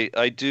off,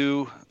 I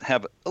do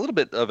have a little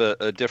bit of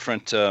a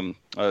different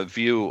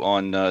view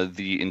on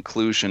the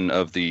inclusion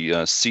of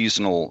the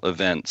seasonal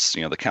events,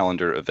 the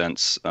calendar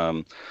events.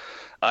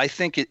 I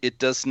think it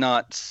does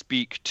not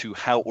speak to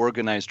how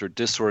organized or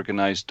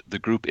disorganized the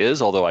group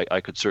is, although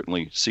I could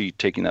certainly see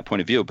taking that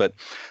point of view. But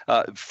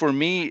for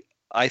me,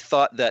 I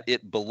thought that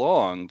it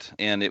belonged,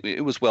 and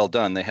it was well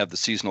done. They have the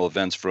seasonal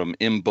events from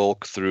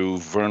Imbolc through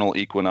vernal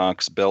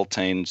equinox,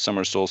 Beltane,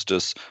 summer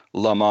solstice,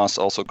 Lammas,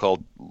 also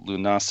called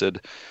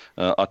Lunacid,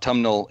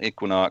 autumnal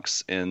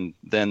equinox, and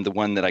then the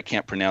one that I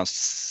can't pronounce,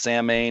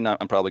 Samhain.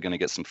 I'm probably going to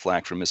get some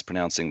flack for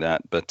mispronouncing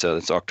that, but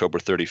it's October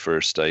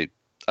 31st.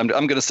 I'm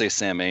going to say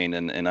Samhain,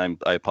 and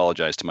I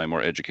apologize to my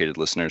more educated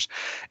listeners.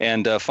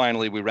 And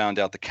finally, we round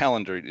out the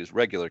calendar,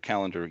 regular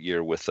calendar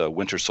year with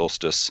winter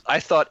solstice. I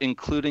thought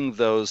including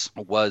those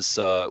was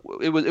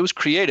it was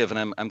creative,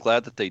 and I'm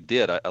glad that they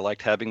did. I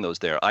liked having those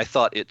there. I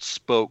thought it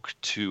spoke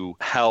to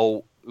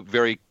how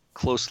very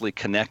closely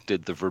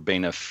connected the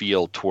verbena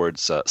feel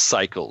towards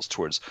cycles,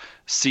 towards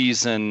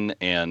season,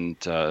 and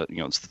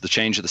the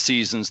change of the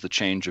seasons, the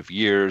change of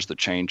years, the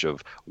change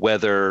of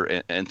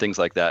weather, and things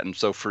like that. And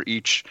so for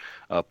each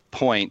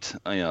point,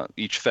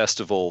 each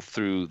festival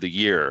through the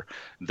year,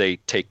 they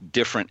take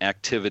different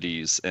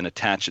activities and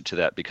attach it to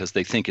that because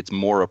they think it's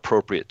more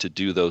appropriate to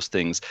do those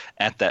things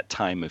at that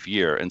time of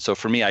year. And so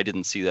for me, I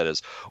didn't see that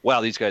as,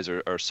 wow, these guys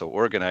are so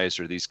organized,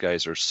 or these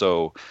guys are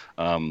so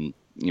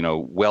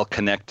well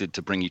connected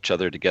to bring each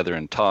other together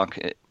and talk.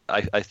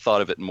 I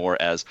thought of it more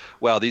as,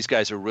 wow, these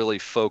guys are really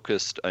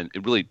focused on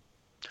really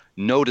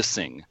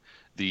noticing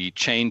the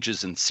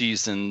changes in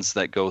seasons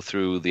that go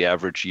through the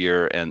average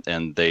year, and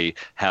it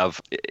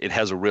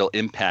has a real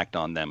impact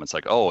on them. It's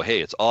like, oh, hey,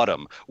 it's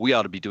autumn. We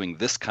ought to be doing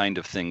this kind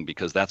of thing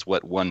because that's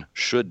what one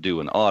should do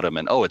in autumn.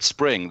 And oh, it's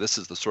spring. This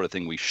is the sort of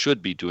thing we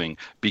should be doing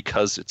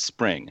because it's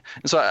spring.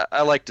 And so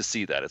I like to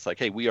see that. It's like,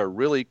 hey, we are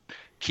really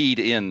keyed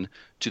in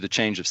to the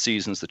change of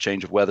seasons, the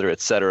change of weather,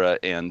 et cetera,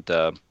 and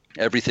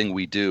everything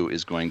we do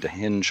is going to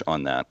hinge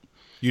on that.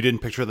 You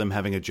didn't picture them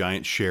having a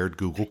giant shared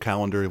Google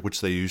Calendar,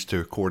 which they use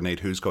to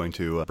coordinate who's going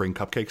to bring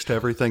cupcakes to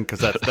everything? Because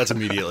that's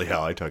immediately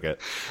how I took it.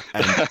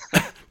 And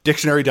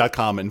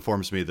Dictionary.com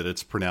informs me that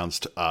it's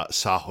pronounced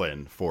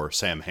Samhain for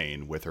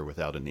Samhain, with or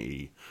without an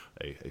E,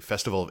 a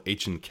festival of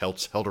ancient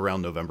Celts held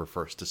around November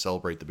 1st to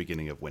celebrate the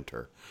beginning of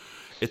winter.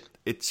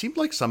 It seemed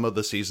like some of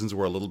the seasons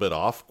were a little bit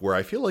off, where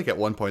I feel like at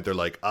one point they're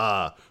like,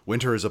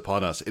 winter is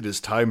upon us. It is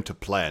time to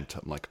plant.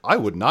 I'm like, I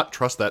would not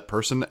trust that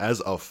person as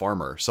a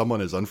farmer. Someone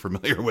is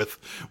unfamiliar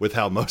with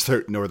how most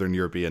Northern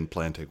European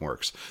planting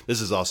works. This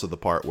is also the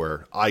part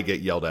where I get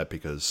yelled at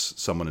because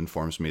someone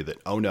informs me that,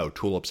 oh no,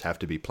 tulips have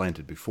to be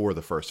planted before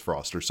the first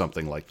frost or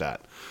something like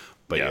that.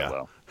 But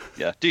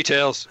yeah,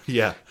 details.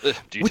 Yeah.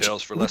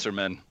 Details for lesser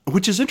men.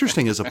 Which is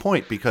interesting as a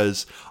point,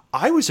 because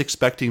I was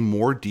expecting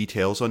more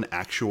details on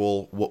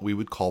actual, what we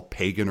would call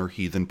pagan or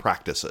heathen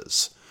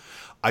practices.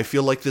 I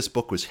feel like this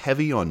book was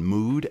heavy on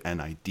mood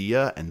and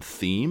idea and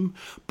theme,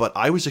 but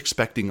I was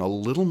expecting a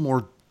little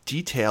more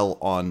detail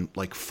on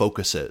like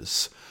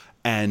focuses.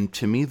 And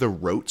to me, the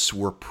rotes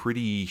were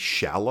pretty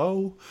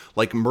shallow.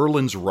 Like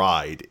Merlin's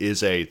Ride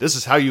is this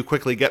is how you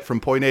quickly get from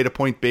point A to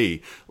point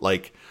B.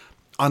 Like,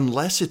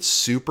 unless it's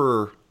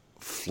super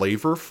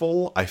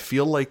flavorful, I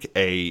feel like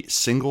a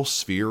single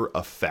sphere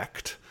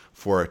effect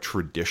for a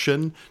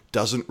tradition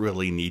doesn't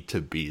really need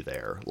to be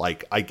there.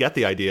 Like, I get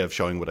the idea of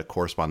showing what a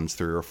correspondence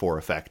 3 or 4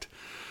 effect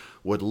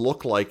would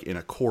look like in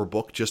a core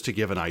book, just to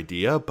give an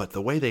idea. But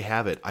the way they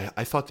have it,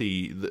 I thought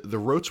the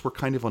Rotes were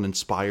kind of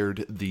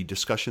uninspired. The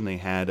discussion they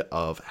had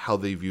of how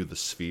they view the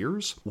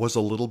spheres was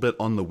a little bit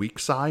on the weak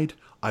side.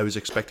 I was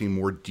expecting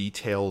more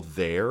detail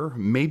there.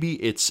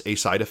 Maybe it's a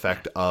side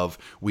effect of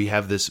we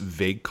have this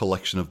vague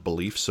collection of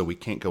beliefs, so we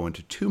can't go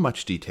into too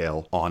much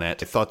detail on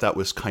it. I thought that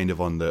was kind of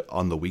on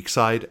the weak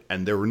side,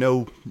 and there were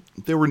no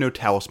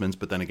talismans.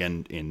 But then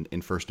again,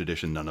 in first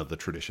edition, none of the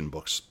tradition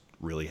books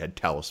really had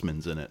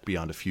talismans in it,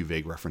 beyond a few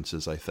vague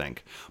references, I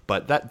think.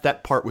 But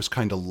that part was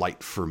kind of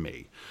light for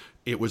me.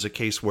 It was a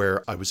case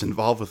where I was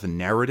involved with the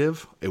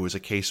narrative. It was a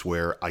case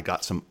where I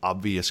got some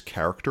obvious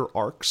character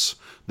arcs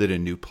that a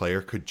new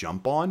player could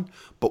jump on.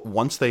 But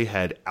once they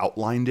had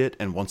outlined it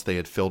and once they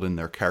had filled in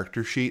their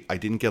character sheet, I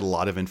didn't get a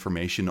lot of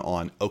information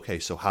on, okay,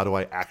 so how do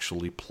I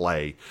actually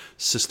play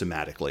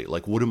systematically?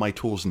 Like, what do my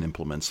tools and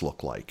implements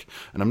look like?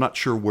 And I'm not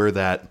sure where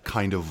that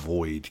kind of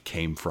void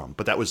came from.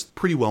 But that was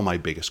pretty well my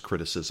biggest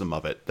criticism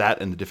of it.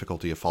 That and the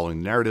difficulty of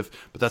following the narrative.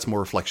 But that's more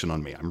reflection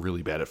on me. I'm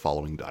really bad at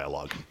following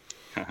dialogue.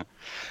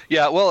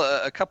 Yeah, well,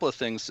 a couple of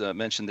things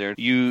mentioned there.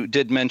 You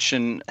did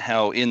mention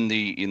how in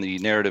the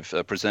narrative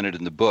presented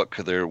in the book,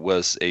 there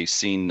was a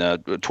scene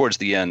towards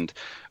the end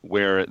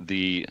where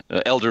the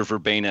elder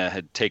Verbena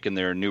had taken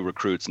their new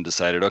recruits and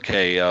decided,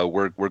 okay,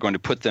 we're going to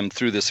put them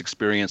through this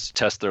experience to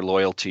test their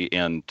loyalty,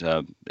 and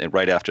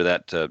right after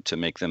that to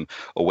make them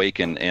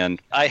awaken.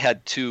 And I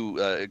had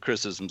two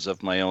criticisms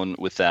of my own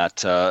with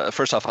that.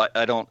 First off,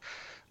 I don't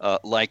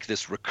like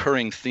this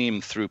recurring theme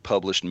through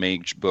published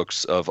mage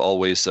books of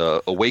always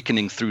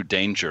awakening through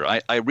danger.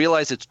 I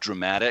realize it's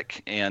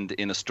dramatic, and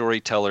in a story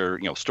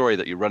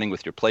that you're running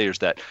with your players,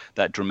 that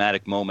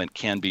dramatic moment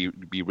can be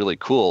really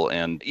cool.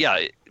 And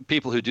yeah,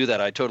 people who do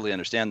that, I totally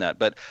understand that.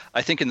 But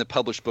I think in the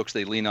published books,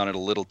 they lean on it a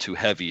little too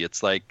heavy.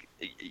 It's like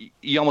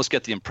you almost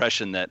get the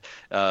impression that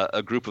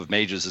a group of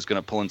mages is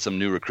going to pull in some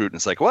new recruit, and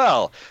it's like,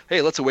 well,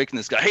 hey, let's awaken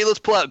this guy. Hey, let's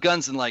pull out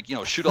guns and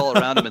shoot all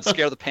around him and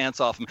scare the pants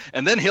off him,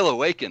 and then he'll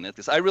awaken.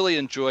 I really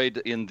enjoyed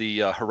in the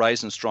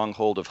Horizon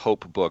Stronghold of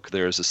Hope book,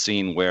 there's a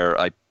scene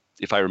where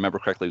if I remember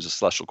correctly, it was the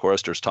Celestial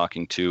Choristers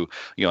talking to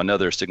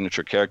another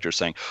signature character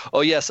saying, oh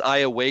yes, I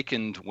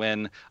awakened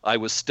when I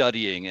was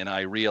studying and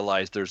I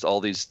realized there's all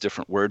these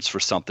different words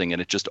for something,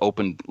 and it just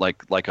opened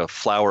like a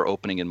flower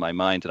opening in my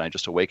mind, and I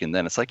just awakened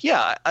then. It's like,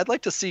 yeah, I'd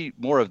like to see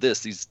more of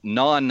this, these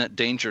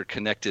non-danger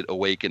connected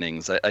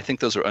awakenings. I think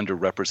those are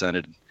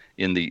underrepresented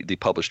in the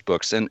published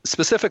books. And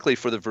specifically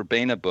for the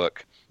Verbena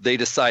book, they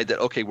decide that,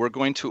 okay, we're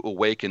going to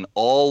awaken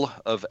all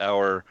of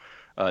our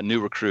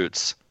new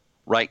recruits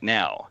right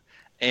now.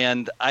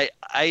 And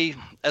I,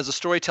 as a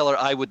storyteller,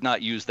 I would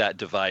not use that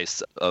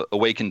device.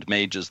 Awakened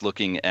mages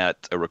looking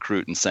at a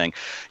recruit and saying,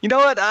 you know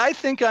what, I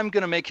think I'm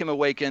going to make him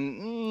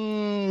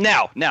awaken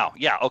now.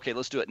 Yeah, okay,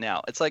 let's do it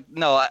now. It's like,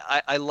 no,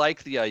 I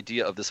like the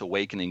idea of this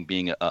awakening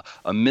being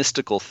a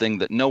mystical thing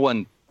that no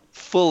one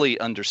fully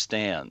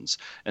understands.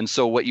 And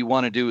so what you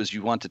want to do is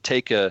you want to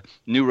take a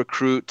new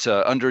recruit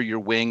under your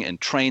wing and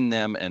train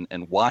them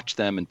and watch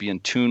them and be in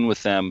tune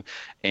with them.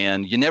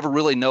 And you never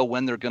really know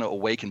when they're going to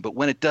awaken, but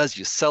when it does,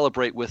 you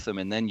celebrate with them,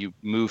 and then you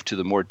move to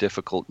the more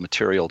difficult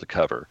material to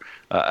cover.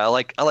 I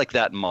like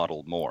that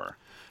model more.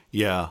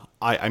 Yeah,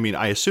 I mean,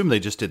 I assume they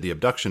just did the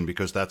abduction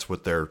because that's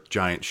what their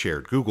giant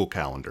shared Google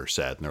Calendar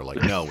said. And they're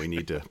like, no, we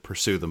need to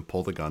pursue them,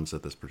 pull the guns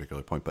at this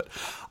particular point. But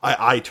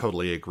I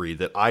totally agree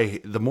that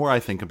the more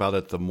I think about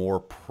it, the more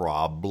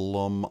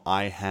problem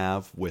I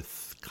have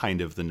with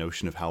kind of the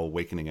notion of how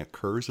awakening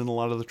occurs in a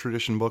lot of the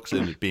tradition books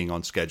and it being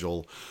on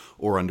schedule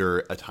or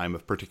under a time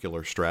of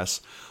particular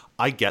stress.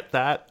 I get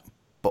that.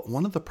 But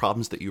one of the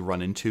problems that you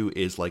run into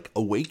is like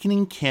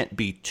awakening can't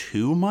be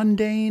too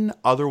mundane.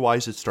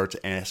 Otherwise, it starts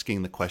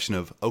asking the question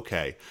of,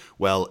 okay,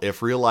 well,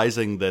 if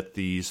realizing that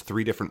these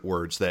three different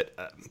words, that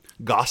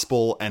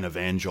gospel and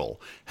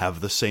evangel, have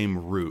the same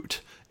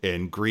root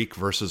in Greek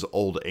versus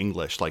Old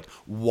English, like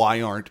why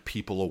aren't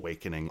people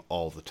awakening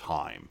all the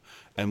time?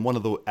 And one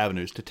of the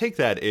avenues to take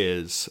that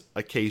is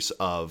a case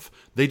of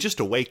they just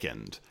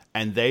awakened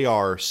and they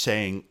are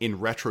saying in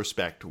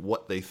retrospect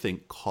what they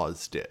think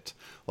caused it.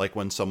 Like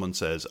when someone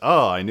says,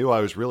 oh, I knew I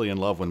was really in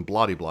love when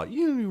blah, blah,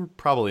 you were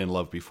probably in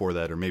love before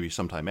that or maybe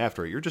sometime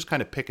after it. You're just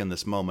kind of picking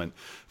this moment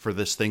for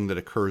this thing that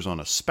occurs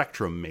on a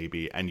spectrum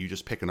maybe, and you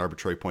just pick an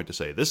arbitrary point to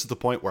say, this is the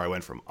point where I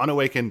went from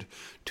unawakened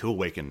to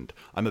awakened.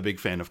 I'm a big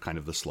fan of kind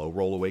of the slow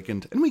roll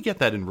awakened, and we get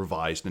that in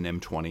Revised and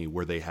M20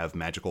 where they have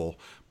magical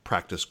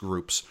practice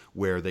groups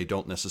where they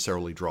don't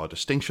necessarily draw a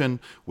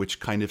distinction, which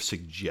kind of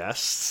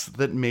suggests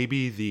that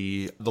maybe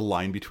the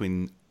line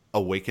between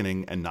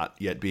awakening and not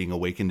yet being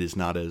awakened is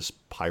not as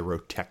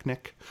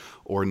pyrotechnic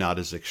or not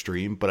as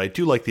extreme. But I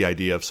do like the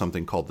idea of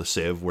something called the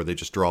Civ, where they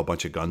just draw a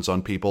bunch of guns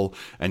on people,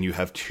 and you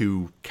have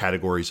two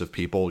categories of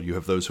people. You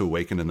have those who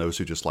awaken and those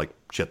who just like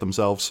shit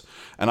themselves.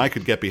 And I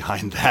could get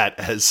behind that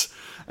as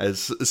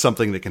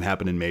something that can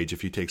happen in Mage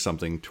if you take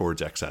something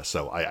towards excess.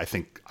 So I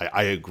think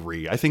I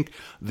agree. I think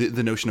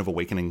the notion of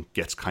awakening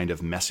gets kind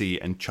of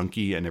messy and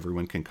chunky, and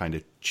everyone can kind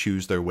of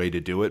choose their way to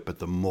do it. But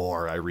the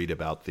more I read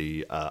about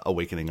the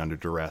awakening under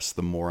duress,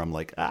 the more I'm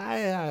like,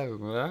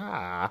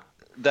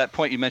 That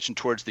point you mentioned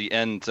towards the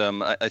end,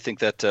 I think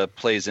that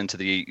plays into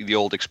the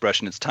old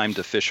expression, it's time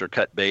to fish or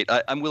cut bait.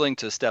 I'm willing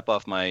to step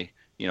off my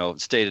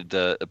stated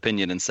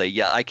opinion and say,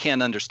 yeah, I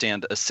can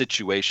understand a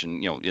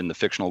situation, in the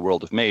fictional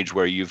world of Mage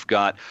where you've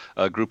got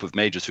a group of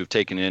mages who've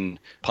taken in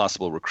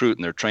possible recruit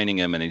and they're training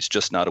him and he's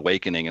just not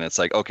awakening. And it's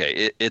like,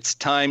 okay, it's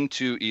time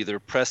to either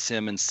press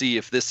him and see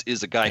if this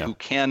is a guy who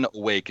can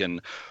awaken,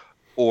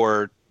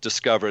 or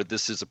discover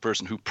this is a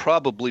person who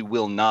probably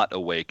will not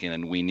awaken,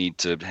 and we need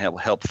to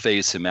help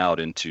phase him out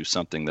into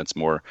something that's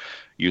more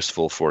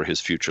useful for his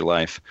future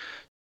life.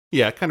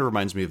 Yeah, it kind of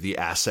reminds me of the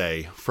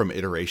assay from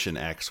Iteration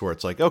X, where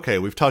it's like, okay,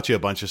 we've taught you a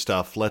bunch of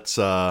stuff. Let's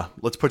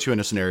put you in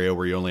a scenario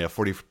where you only have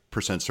 40%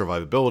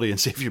 survivability and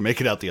see if you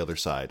make it out the other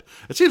side.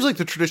 It seems like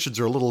the traditions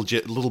are a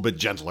little bit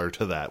gentler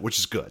to that, which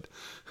is good.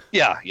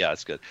 Yeah,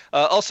 it's good.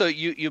 Also,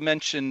 you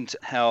mentioned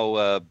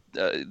how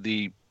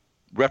the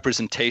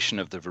representation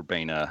of the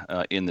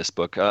verbena in this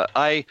book.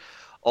 I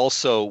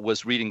also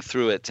was reading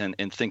through it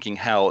and thinking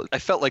how I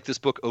felt like this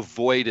book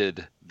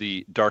avoided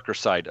the darker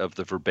side of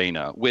the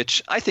verbena,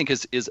 which I think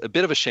is a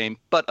bit of a shame,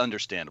 but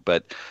understandable.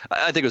 But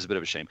I think it was a bit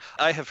of a shame.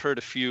 I have heard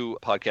a few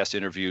podcast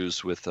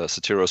interviews with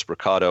Satiros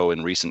Bricado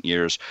in recent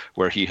years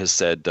where he has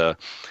said,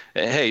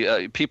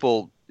 hey,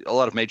 people, a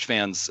lot of Mage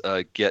fans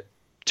get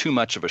too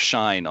much of a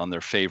shine on their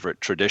favorite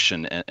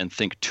tradition and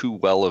think too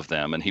well of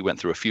them. And he went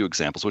through a few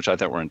examples, which I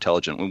thought were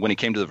intelligent. When he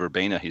came to the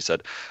verbena, he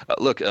said,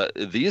 look,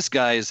 these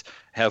guys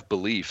have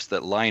beliefs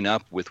that line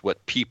up with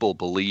what people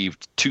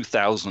believed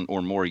 2,000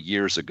 or more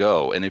years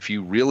ago. And if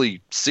you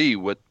really see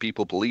what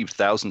people believed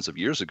thousands of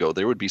years ago,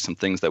 there would be some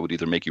things that would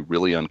either make you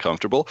really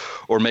uncomfortable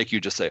or make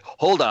you just say,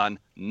 hold on,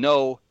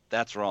 no,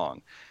 that's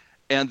wrong.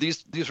 And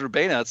these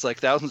verbena, it's like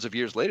thousands of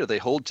years later, they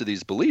hold to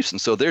these beliefs. And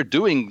so they're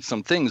doing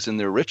some things in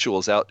their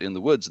rituals out in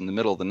the woods in the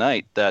middle of the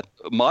night that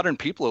modern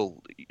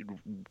people,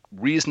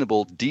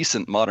 reasonable,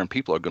 decent modern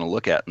people are going to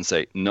look at and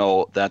say,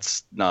 no,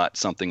 that's not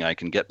something I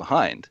can get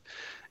behind.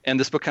 And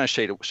this book kind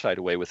of shied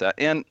away with that,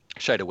 and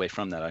shied away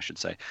from that, I should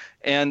say.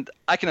 And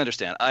I can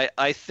understand.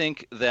 I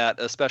think that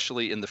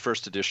especially in the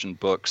first edition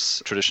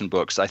books, tradition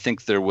books, I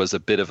think there was a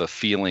bit of a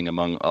feeling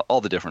among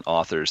all the different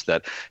authors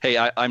that,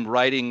 hey, I'm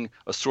writing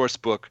a source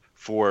book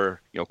for,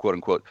 quote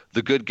unquote,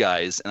 the good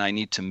guys, and I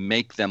need to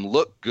make them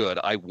look good.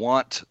 I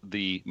want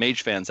the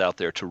Mage fans out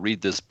there to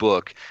read this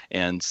book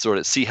and sort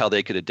of see how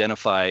they could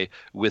identify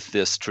with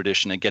this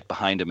tradition and get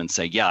behind them and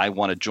say, yeah, I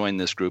want to join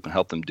this group and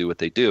help them do what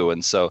they do.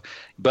 And so,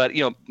 but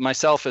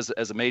myself as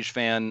a Mage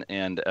fan,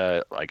 and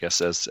I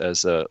guess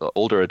as an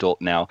older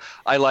adult now,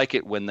 I like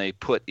it when they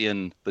put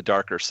in the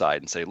darker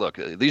side and say, look,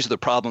 these are the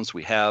problems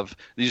we have.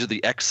 These are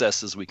the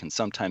excesses we can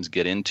sometimes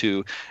get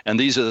into, and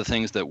these are the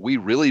things that we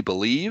really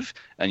believe,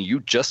 and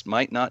you just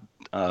might not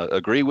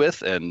agree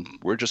with, and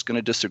we're just going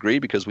to disagree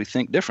because we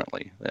think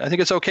differently. I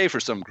think it's okay for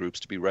some groups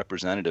to be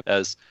representative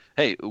as,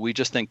 hey, we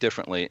just think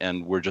differently,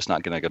 and we're just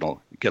not going to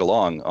get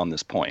along on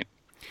this point.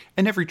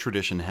 And every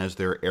tradition has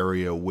their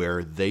area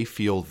where they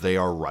feel they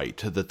are right,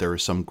 that there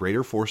is some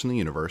greater force in the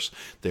universe.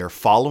 They are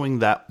following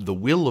the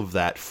will of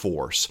that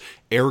force.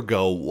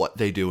 Ergo, what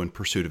they do in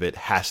pursuit of it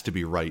has to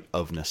be right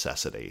of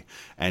necessity.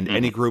 And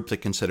any group that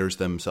considers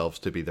themselves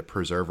to be the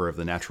preserver of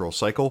the natural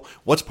cycle,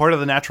 what's part of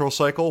the natural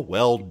cycle?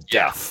 Well,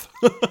 death.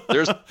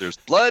 There's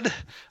blood,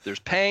 there's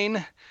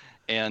pain.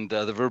 And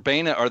the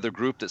verbena are the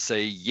group that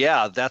say,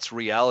 yeah, that's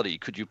reality.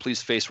 Could you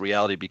please face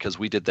reality, because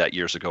we did that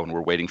years ago and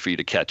we're waiting for you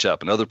to catch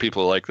up. And other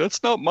people are like,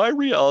 that's not my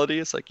reality.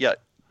 It's like, yeah,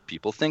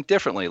 people think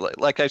differently.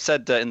 Like I've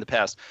said in the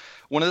past,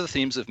 one of the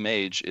themes of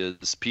Mage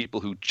is people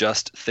who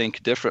just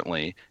think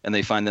differently and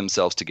they find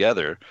themselves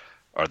together.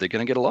 Are they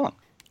going to get along?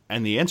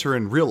 And the answer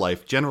in real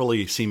life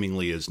generally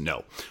seemingly is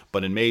no.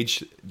 But in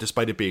Mage,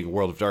 despite it being a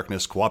world of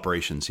darkness,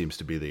 cooperation seems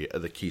to be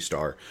the key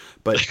star.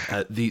 But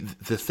the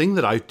thing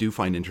that I do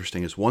find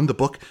interesting is, one, the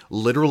book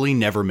literally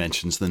never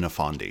mentions the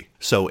Nefandi.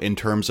 So in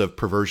terms of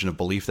perversion of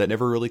belief, that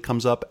never really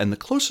comes up. And the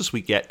closest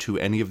we get to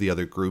any of the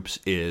other groups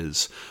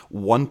is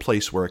one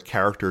place where a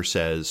character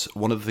says,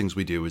 one of the things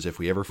we do is if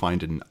we ever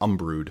find an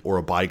Umbrood or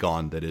a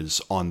Bygone that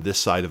is on this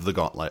side of the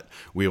gauntlet,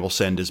 we will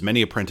send as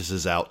many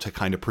apprentices out to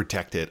kind of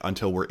protect it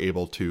until we're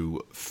able to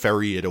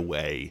ferry it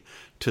away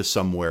to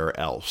somewhere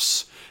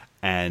else.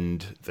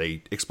 And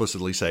they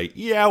explicitly say,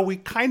 yeah, we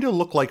kind of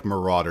look like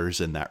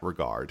marauders in that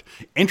regard.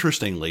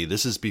 Interestingly,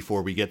 this is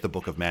before we get the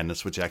Book of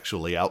Madness, which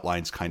actually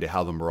outlines kind of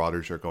how the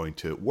marauders are going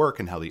to work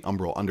and how the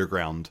Umbral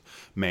Underground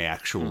may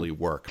actually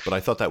work. But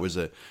I thought that was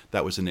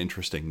an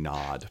interesting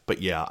nod.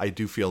 But yeah, I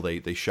do feel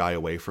they shy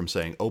away from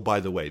saying, oh, by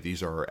the way,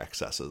 these are our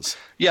excesses.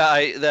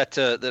 Yeah,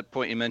 that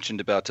point you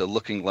mentioned about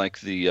looking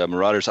like the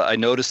marauders, I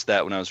noticed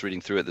that when I was reading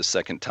through it the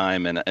second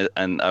time,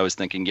 and I was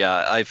thinking,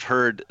 yeah, I've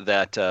heard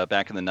that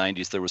back in the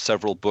 90s there were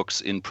several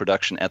books in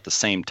production at the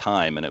same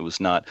time, and it was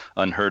not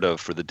unheard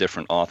of for the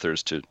different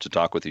authors to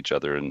talk with each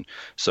other. And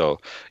so,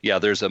 yeah,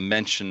 there's a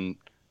mention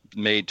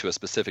made to a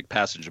specific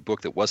passage of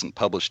book that wasn't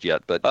published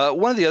yet. But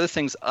one of the other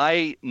things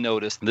I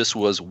noticed, this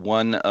was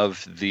one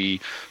of the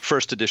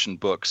first edition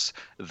books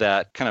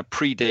that kind of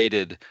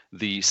predated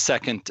the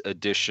second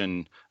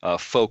edition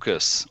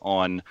focus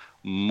on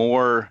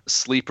more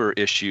sleeper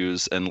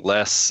issues and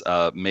less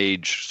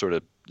mage sort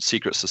of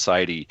secret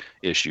society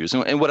issues.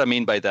 And what I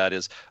mean by that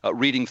is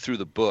reading through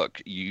the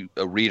book,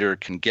 a reader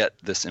can get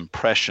this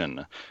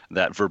impression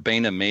that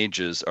Verbena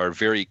mages are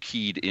very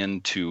keyed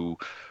into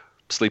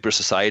sleeper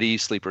society,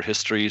 sleeper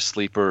history,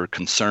 sleeper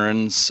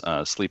concerns,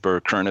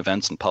 sleeper current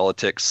events and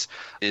politics.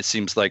 It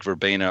seems like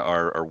Verbena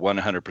are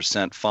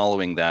 100%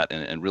 following that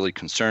and really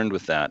concerned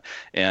with that.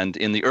 And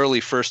in the early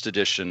first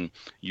edition,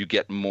 you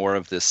get more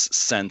of this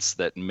sense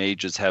that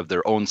mages have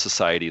their own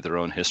society, their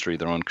own history,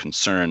 their own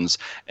concerns,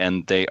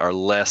 and they are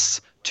less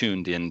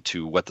tuned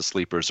into what the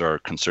sleepers are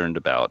concerned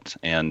about.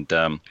 And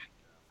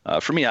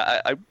for me,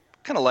 I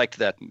kind of liked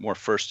that more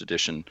first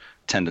edition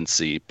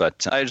tendency,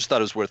 but I just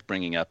thought it was worth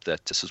bringing up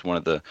that this is one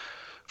of the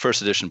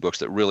first edition books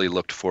that really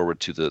looked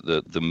forward to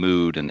the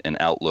mood and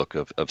outlook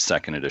of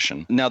second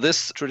edition. Now,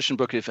 this tradition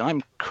book, if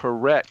I'm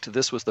correct,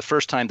 this was the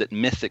first time that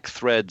mythic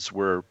threads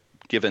were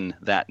given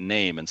that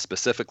name and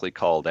specifically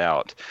called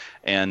out.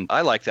 And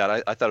I like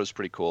that. I thought it was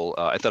pretty cool.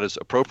 I thought it was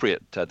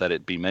appropriate that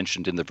it be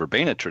mentioned in the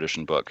Verbena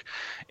tradition book.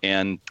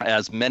 And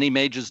as many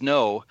mages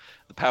know,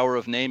 the power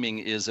of naming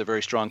is a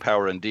very strong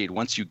power indeed.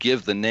 Once you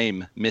give the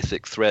name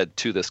Mythic Thread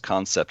to this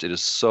concept, it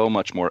is so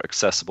much more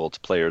accessible to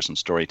players and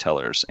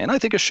storytellers. And I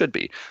think it should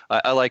be.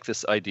 I like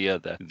this idea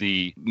that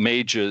the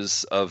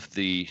mages of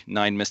the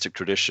 9 mystic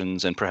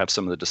traditions and perhaps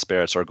some of the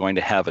disparates are going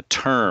to have a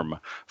term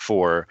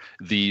for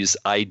these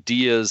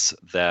ideas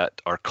that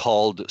are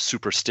called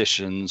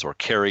superstitions or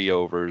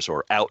carryovers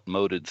or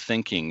outmoded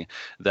thinking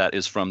that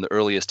is from the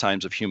earliest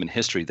times of human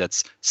history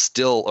that's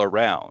still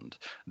around.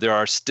 There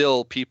are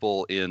still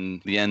people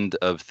in the end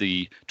of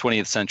the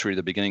 20th century,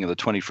 the beginning of the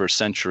 21st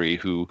century,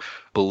 who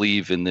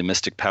believe in the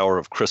mystic power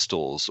of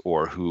crystals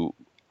or who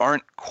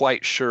aren't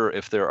quite sure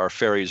if there are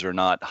fairies or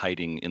not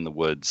hiding in the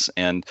woods,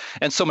 and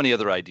so many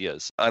other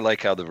ideas. I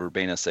like how the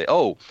Verbena say,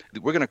 oh,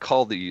 we're going to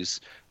call these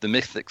the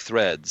mythic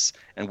threads,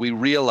 and we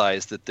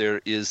realize that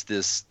there is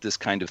this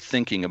kind of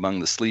thinking among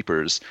the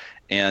sleepers,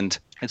 and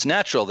it's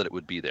natural that it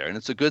would be there, and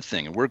it's a good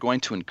thing, and we're going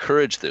to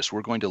encourage this.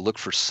 We're going to look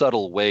for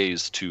subtle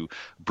ways to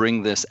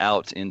bring this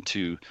out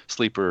into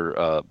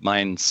sleeper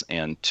minds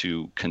and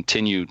to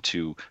continue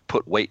to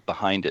put weight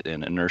behind it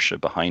and inertia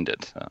behind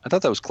it. I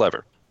thought that was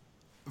clever.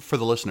 For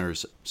the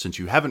listeners, since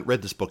you haven't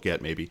read this book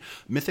yet, maybe,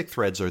 mythic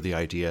threads are the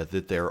idea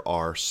that there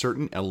are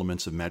certain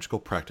elements of magical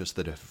practice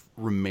that have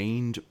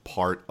remained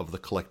part of the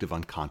collective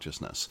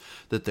unconsciousness,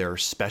 that there are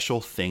special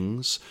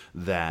things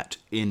that,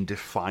 in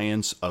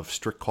defiance of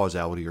strict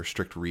causality or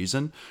strict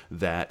reason,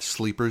 that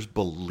sleepers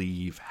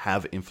believe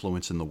have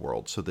influence in the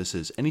world. So this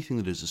is anything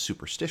that is a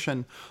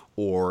superstition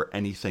or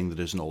anything that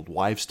is an old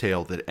wives'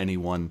 tale that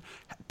anyone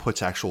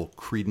puts actual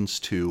credence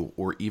to,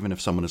 or even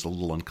if someone is a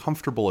little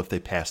uncomfortable if they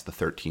pass the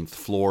 13th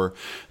floor.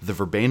 The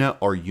Verbena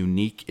are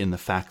unique in the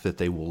fact that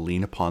they will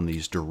lean upon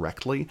these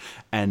directly,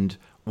 and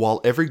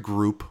while every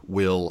group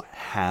will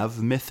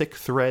have mythic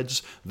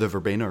threads, the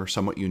Verbena are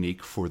somewhat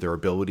unique for their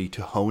ability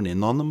to hone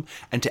in on them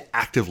and to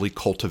actively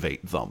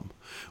cultivate them.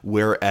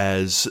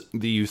 Whereas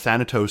the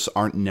Euthanatos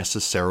aren't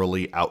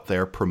necessarily out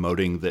there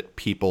promoting that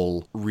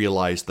people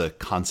realize the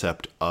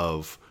concept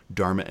of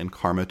Dharma and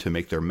Karma to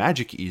make their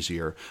magic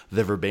easier,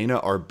 the Verbena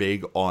are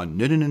big on,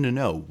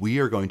 no. We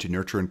are going to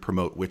nurture and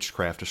promote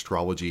witchcraft,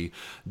 astrology,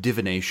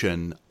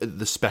 divination,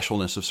 the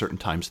specialness of certain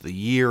times of the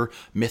year,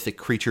 mythic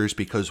creatures,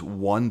 because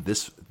one,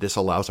 this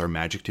allows our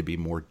magic to be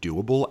more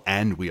doable,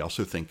 and we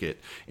also think it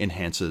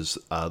enhances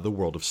the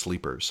world of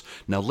sleepers.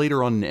 Now,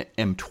 later on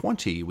in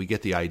M20, we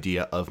get the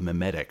idea of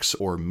memetics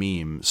or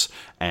memes,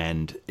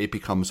 and it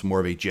becomes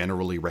more of a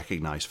generally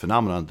recognized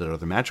phenomenon that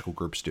other magical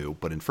groups do.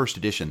 But in first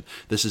edition,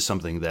 this is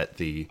something that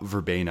the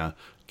Verbena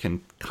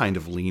can kind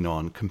of lean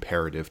on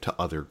comparative to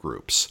other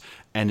groups.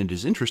 And it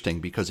is interesting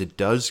because it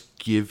does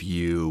give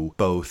you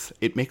both,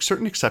 it makes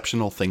certain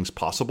exceptional things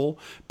possible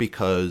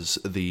because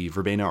the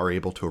Verbena are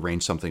able to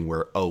arrange something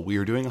where, we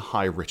are doing a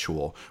high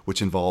ritual,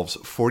 which involves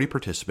 40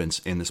 participants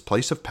in this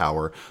place of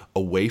power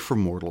away from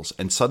mortals,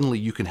 and suddenly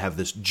you can have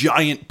this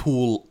giant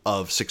pool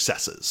of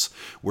successes,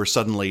 where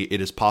suddenly it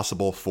is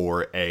possible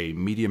for a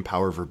medium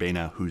power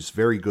Verbena who's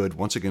very good,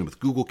 once again with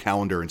Google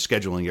Calendar and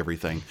scheduling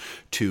everything,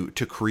 to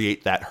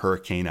create that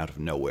hurricane arcane out of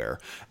nowhere.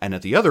 And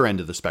at the other end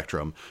of the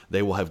spectrum,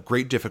 they will have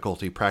great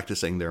difficulty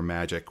practicing their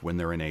magic when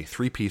they're in a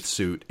three-piece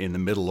suit in the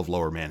middle of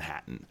Lower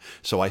Manhattan.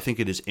 So I think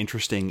it is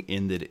interesting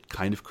in that it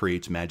kind of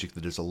creates magic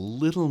that is a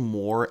little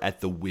more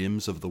at the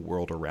whims of the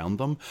world around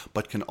them,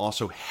 but can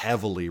also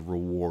heavily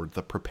reward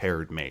the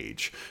prepared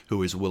mage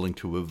who is willing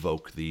to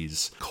evoke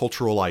these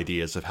cultural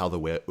ideas of how the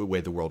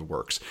way the world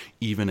works.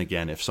 Even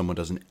again, if someone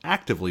doesn't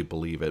actively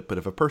believe it, but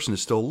if a person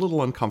is still a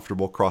little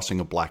uncomfortable crossing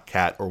a black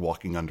cat or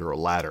walking under a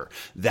ladder,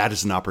 that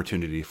is an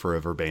opportunity for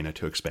a verbena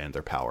to expand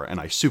their power, and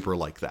I super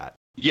like that.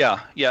 Yeah,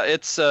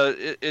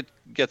 it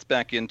gets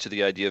back into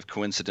the idea of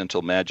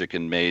coincidental magic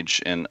and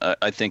mage, and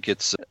I think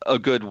it's a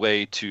good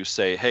way to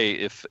say, hey,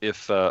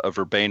 if a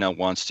verbena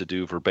wants to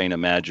do verbena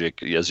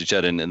magic, as you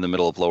said, in the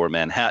middle of Lower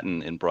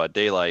Manhattan in broad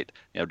daylight,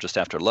 just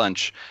after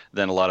lunch,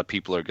 then a lot of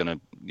people are going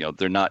to,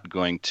 they're not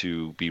going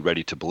to be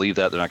ready to believe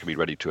that. They're not going to be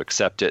ready to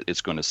accept it.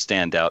 It's going to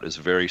stand out as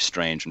very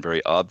strange and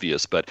very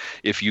obvious. But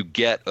if you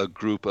get a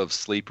group of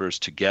sleepers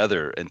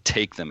together and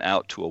take them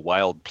out to a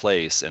wild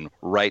place, and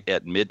right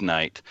at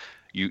midnight,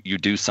 you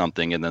do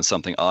something and then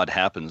something odd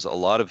happens, a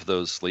lot of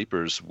those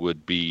sleepers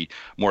would be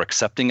more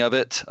accepting of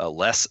it,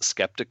 less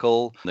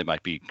skeptical. They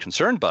might be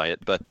concerned by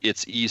it, but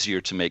it's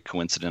easier to make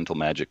coincidental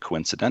magic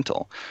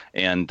coincidental.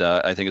 And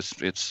I think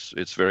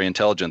it's very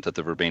intelligent that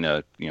the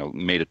verbena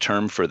made a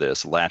term for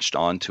this, latched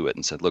onto it,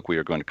 and said, look, we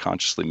are going to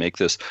consciously make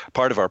this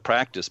part of our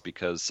practice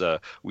because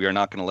we are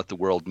not going to let the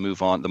world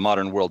move on, the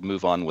modern world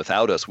move on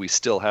without us. We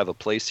still have a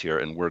place here,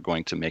 and we're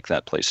going to make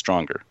that place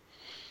stronger.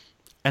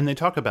 And they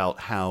talk about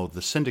how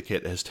the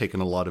Syndicate has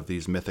taken a lot of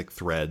these mythic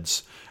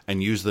threads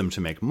and used them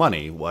to make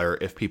money, where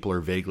if people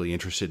are vaguely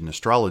interested in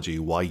astrology,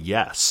 why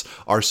yes,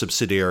 our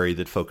subsidiary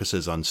that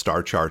focuses on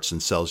star charts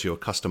and sells you a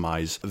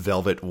customized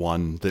velvet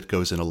one that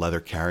goes in a leather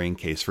carrying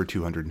case for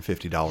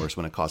 $250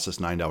 when it costs us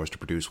 $9 to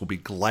produce will be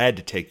glad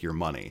to take your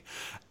money.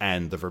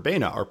 And the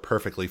verbena are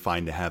perfectly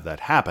fine to have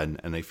that happen,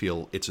 and they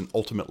feel it's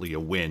ultimately a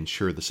win.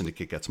 Sure, the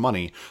Syndicate gets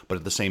money, but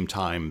at the same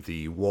time,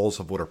 the walls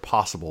of what are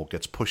possible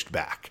gets pushed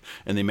back.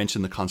 And they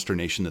mention the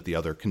consternation that the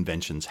other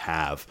conventions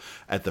have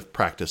at the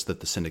practice that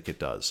the Syndicate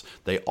does.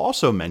 They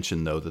also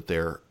mention, though, that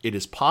it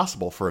is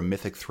possible for a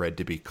mythic thread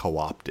to be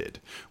co-opted,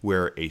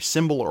 where a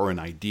symbol or an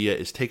idea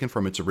is taken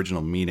from its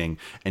original meaning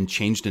and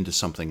changed into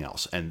something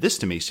else. And this,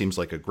 to me, seems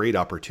like a great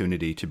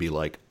opportunity to be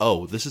like,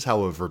 oh, this is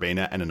how a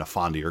verbena and an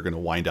Afandi are going to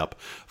wind up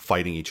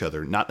fighting each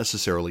other. Not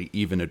necessarily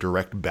even a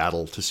direct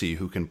battle to see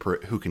who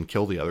can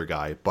kill the other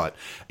guy, but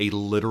a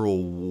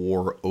literal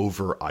war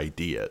over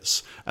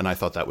ideas. And I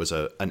thought that was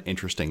an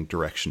interesting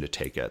direction to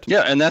take it.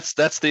 Yeah, and that's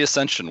the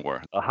Ascension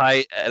War.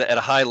 At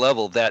a high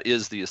level, that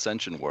is the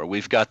Ascension War.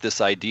 We've got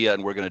this idea,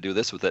 and we're going to do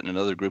this with it. And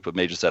another group of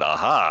mages said,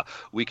 aha,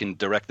 we can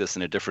direct this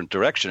in a different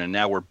direction. And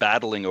now we're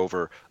battling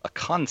over a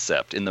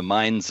concept in the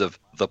minds of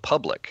the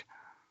public.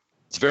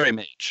 It's very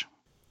mage.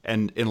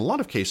 And in a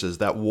lot of cases,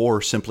 that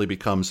war simply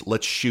becomes,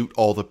 let's shoot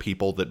all the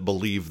people that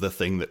believe the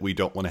thing that we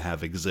don't want to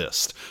have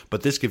exist.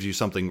 But this gives you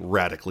something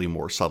radically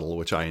more subtle,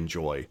 which I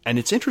enjoy. And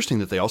it's interesting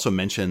that they also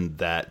mention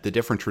that the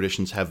different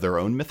traditions have their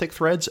own mythic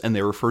threads, and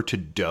they refer to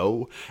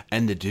Do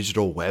and the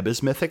digital web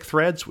as mythic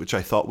threads, which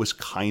I thought was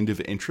kind of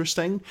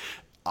interesting.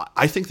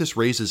 I think this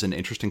raises an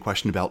interesting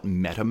question about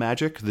meta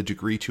magic, the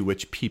degree to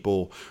which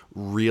people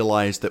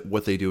realize that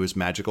what they do is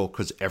magical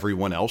because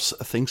everyone else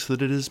thinks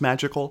that it is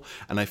magical.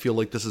 And I feel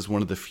like this is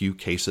one of the few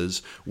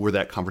cases where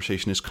that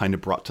conversation is kind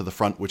of brought to the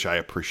front, which I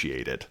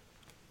appreciated.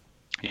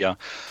 Yeah.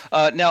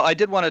 Now, I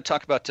did want to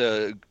talk about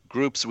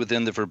groups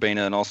within the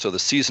verbena and also the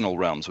seasonal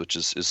realms, which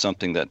is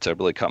something that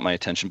really caught my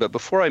attention. But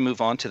before I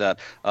move on to that,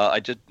 I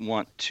did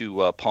want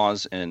to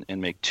pause and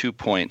make 2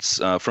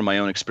 points from my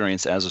own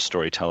experience as a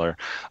storyteller.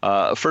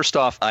 First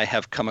off, I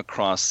have come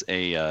across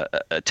a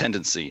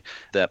tendency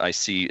that I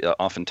see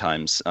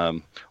oftentimes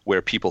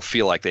where people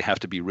feel like they have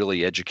to be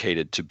really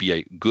educated to be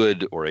a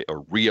good or a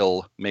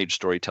real mage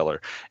storyteller.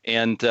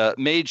 And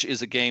Mage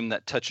is a game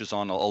that touches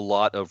on a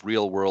lot of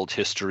real-world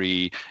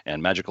history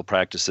and magical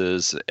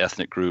practices,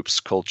 ethnic groups,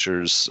 cultures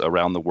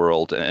around the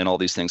world, and all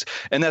these things.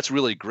 And that's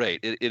really great.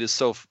 It is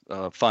so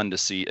fun to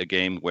see a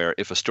game where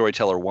if a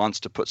storyteller wants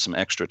to put some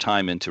extra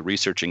time into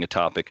researching a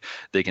topic,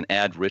 they can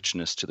add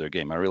richness to their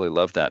game. I really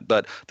love that.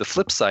 But the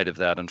flip side of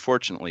that,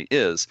 unfortunately,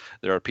 is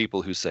there are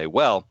people who say,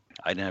 well,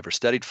 I never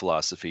studied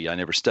philosophy. I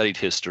never studied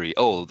history.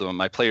 Oh,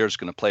 my player is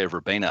going to play a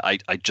verbena.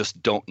 I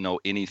just don't know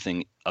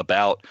anything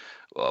about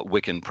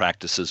Wiccan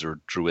practices or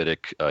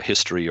Druidic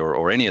history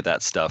or any of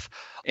that stuff.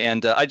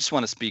 And I just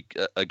want to speak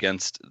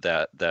against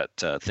that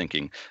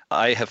thinking.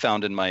 I have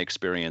found in my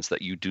experience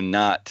that you do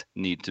not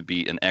need to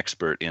be an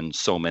expert in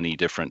so many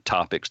different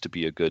topics to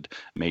be a good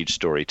mage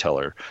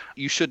storyteller.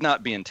 You should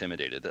not be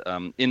intimidated.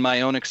 In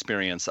my own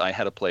experience, I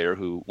had a player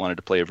who wanted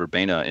to play a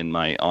verbena in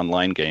my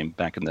online game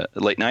back in the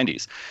late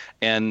 90s.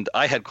 And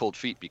I had cold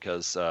feet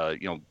because,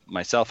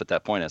 myself at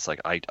that point, it's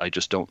like, I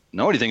just don't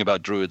know anything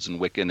about Druids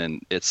and Wiccan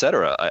and et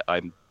cetera.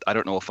 I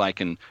don't know if I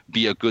can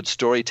be a good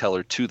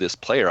storyteller to this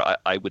player.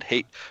 I would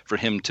hate for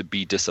him to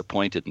be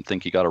disappointed and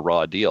think he got a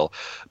raw deal.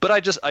 But I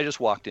just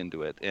walked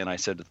into it and I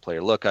said to the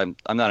player, look, I'm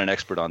not an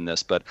expert on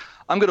this, but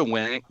I'm going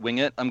to wing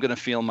it. I'm going to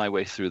feel my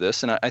way through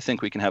this, and I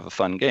think we can have a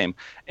fun game.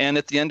 And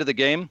at the end of the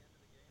game,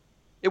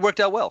 it worked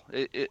out well.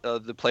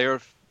 The player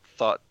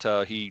thought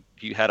he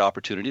had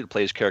opportunity to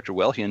play his character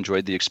well. He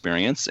enjoyed the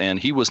experience, and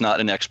he was not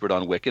an expert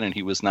on Wicked, and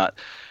he was not,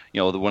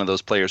 one of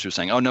those players who's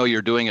saying, "Oh no,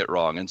 you're doing it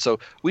wrong." And so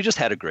we just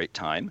had a great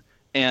time,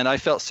 and I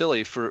felt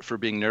silly for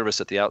being nervous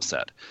at the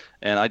outset.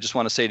 And I just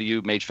want to say to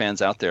you, Mage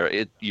fans out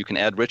there, you can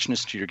add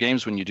richness to your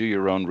games when you do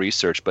your own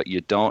research, but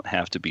you don't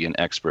have to be an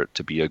expert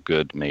to be a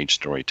good Mage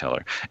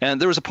storyteller. And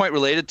there was a point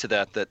related to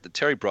that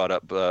Terry brought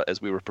up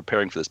as we were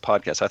preparing for this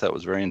podcast. I thought it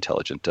was very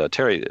intelligent.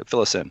 Terry,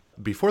 fill us in.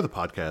 Before the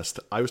podcast,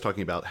 I was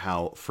talking about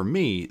how, for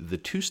me, the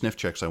two sniff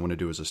checks I want to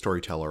do as a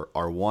storyteller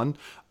are, one,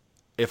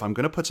 if I'm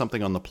going to put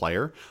something on the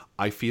player,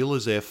 I feel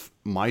as if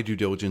my due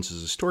diligence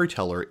as a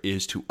storyteller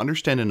is to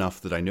understand enough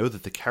that I know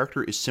that the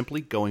character is simply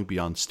going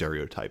beyond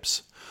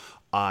stereotypes.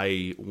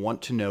 I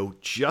want to know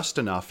just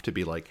enough to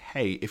be like,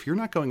 hey, if you're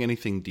not going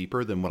anything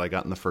deeper than what I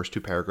got in the first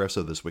 2 paragraphs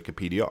of this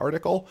Wikipedia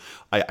article,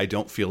 I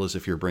don't feel as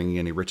if you're bringing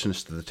any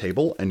richness to the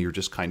table and you're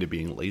just kind of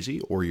being lazy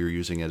or you're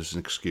using it as an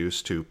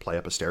excuse to play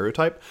up a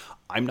stereotype.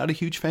 I'm not a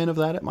huge fan of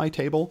that at my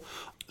table.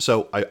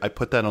 So I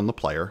put that on the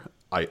player.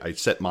 I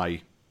set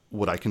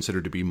what I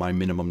consider to be my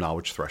minimum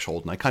knowledge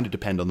threshold, and I kind of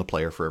depend on the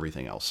player for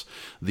everything else.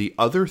 The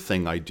other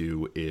thing I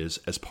do is,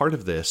 as part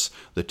of this,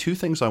 the 2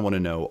 things I want to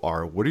know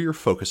are, what are your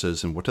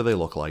focuses and what do they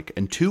look like?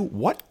 And 2,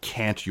 what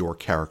can't your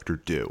character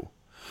do?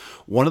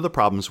 One of the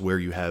problems where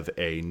you have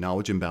a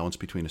knowledge imbalance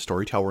between a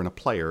storyteller and a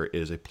player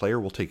is a player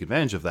will take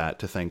advantage of that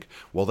to think,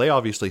 well, they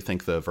obviously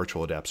think the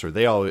virtual adepts, or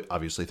they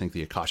obviously think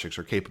the Akashics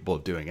are capable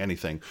of doing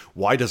anything.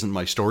 Why doesn't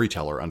my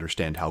storyteller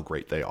understand how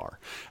great they are?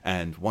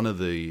 And one of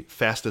the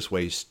fastest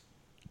ways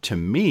to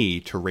me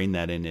to rein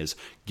that in is,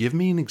 give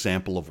me an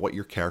example of what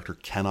your character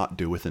cannot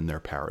do within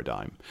their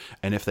paradigm.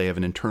 And if they have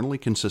an internally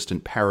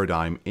consistent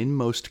paradigm, in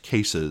most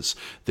cases,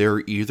 they're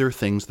either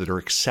things that are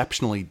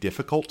exceptionally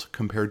difficult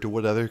compared to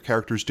what other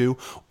characters do,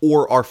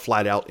 or are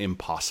flat out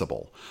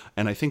impossible.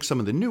 And I think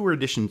some of the newer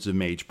editions of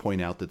Mage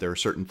point out that there are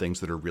certain things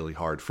that are really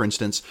hard. For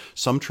instance,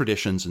 some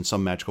traditions and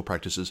some magical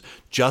practices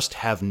just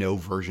have no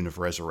version of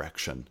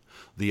resurrection.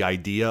 The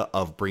idea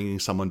of bringing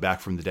someone back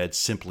from the dead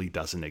simply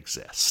doesn't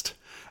exist.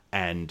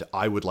 And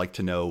I would like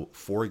to know,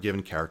 for a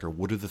given character,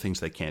 what are the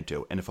things they can't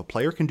do? And if a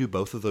player can do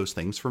both of those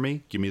things for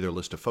me, give me their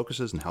list of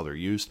focuses and how they're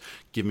used,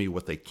 give me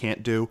what they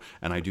can't do,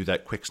 and I do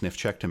that quick sniff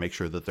check to make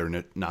sure that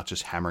they're not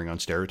just hammering on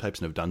stereotypes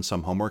and have done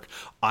some homework,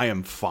 I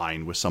am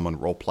fine with someone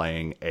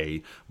role-playing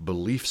a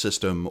belief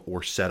system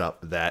or setup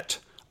that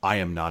I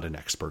am not an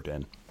expert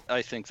in.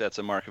 I think that's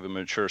a mark of a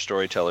mature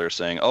storyteller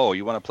saying, oh,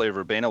 you want to play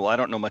Verbena? Well, I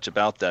don't know much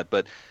about that,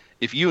 but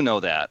if you know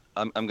that,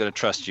 I'm going to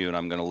trust you, and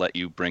I'm going to let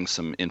you bring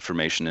some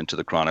information into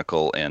the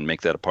Chronicle and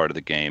make that a part of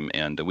the game,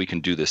 and we can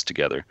do this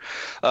together.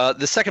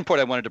 The second point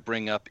I wanted to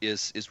bring up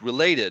is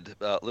related,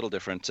 a little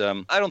different.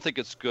 I don't think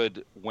it's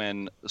good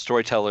when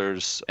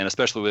storytellers, and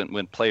especially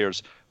when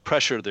players,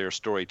 pressure their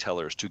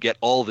storytellers to get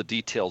all the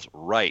details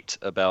right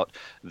about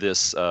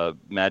this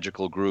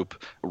magical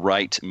group.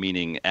 Right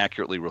meaning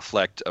accurately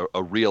reflect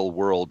a real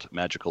world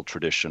magical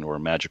tradition or a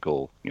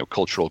magical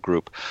cultural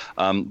group,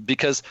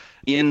 because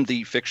in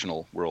the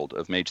fictional world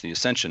of Mage the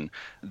Ascension,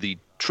 the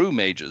true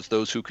mages,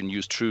 those who can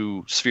use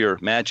true sphere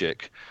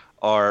magic,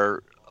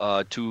 are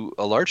to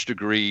a large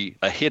degree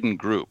a hidden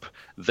group.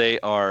 They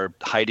are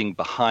hiding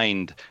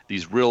behind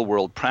these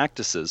real-world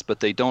practices, but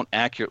they don't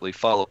accurately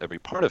follow every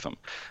part of them.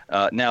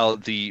 Now,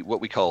 what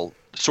we call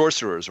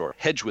sorcerers or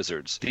hedge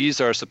wizards, these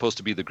are supposed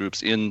to be the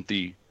groups in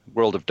the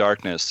world of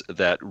darkness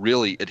that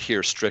really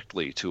adhere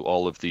strictly to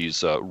all of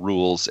these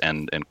rules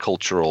and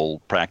cultural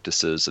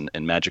practices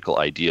and magical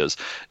ideas.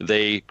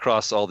 They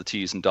cross all the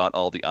T's and dot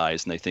all the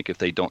I's, and they think if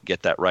they don't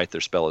get that right,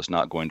 their spell is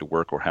not going to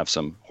work or have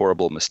some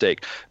horrible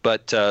mistake.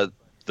 But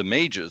the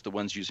mages, the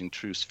ones using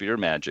true sphere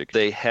magic,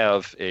 they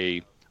have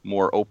a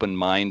more open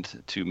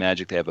mind to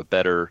magic. They have a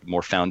better,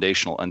 more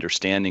foundational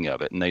understanding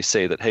of it. And they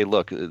say that, hey,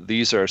 look,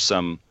 these are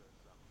some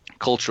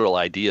cultural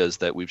ideas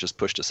that we've just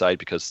pushed aside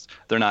because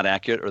they're not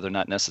accurate or they're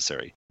not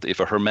necessary. If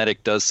a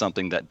hermetic does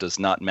something that does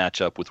not match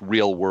up with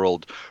real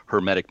world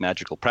hermetic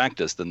magical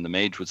practice, then the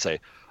mage would say,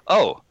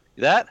 oh,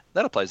 that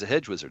applies to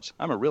hedge wizards.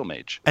 I'm a real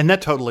mage. And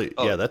that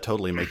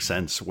totally makes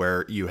sense,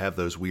 where you have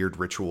those weird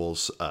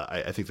rituals.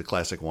 I think the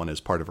classic one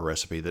is part of a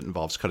recipe that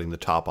involves cutting the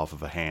top off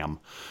of a ham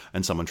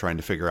and someone trying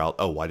to figure out,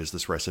 oh, why does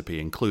this recipe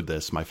include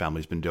this? My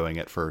family's been doing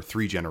it for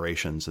 3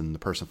 generations. And the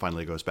person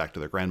finally goes back to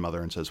their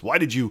grandmother and says, why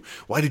did you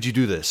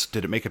do this?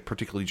 Did it make it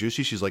particularly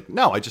juicy? She's like,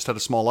 no, I just had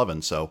a small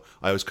oven. So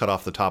I always cut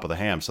off the top of the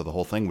ham so the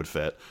whole thing would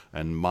fit.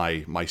 And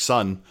my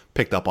son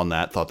picked up on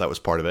that, thought that was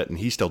part of it. And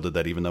he still did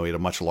that even though he had a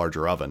much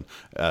larger oven.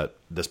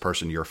 this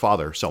person your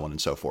father, so on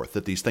and so forth,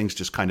 that these things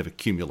just kind of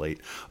accumulate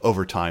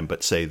over time,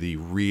 but say the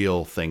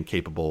real thing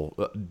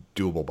capable,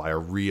 doable by a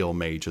real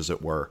mage, as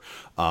it were,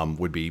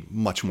 would be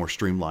much more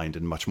streamlined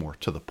and much more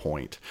to the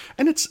point.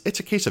 And it's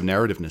a case of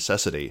narrative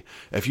necessity.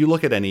 If you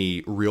look at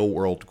any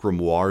real-world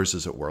grimoires,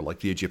 as it were, like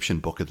the Egyptian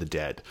Book of the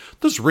Dead,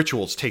 those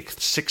rituals take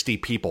 60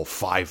 people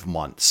 5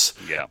 months.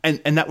 Yeah.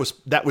 And that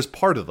was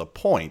part of the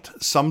point.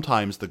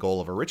 Sometimes the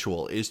goal of a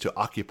ritual is to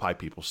occupy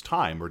people's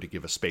time or to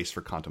give a space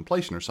for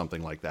contemplation or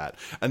something like that.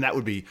 And that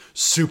would be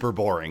super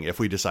boring if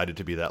we decided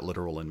to be that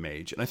literal in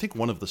Mage. And I think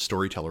one of the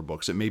storyteller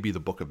books, it may be the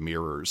Book of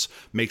Mirrors,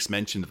 makes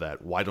mention of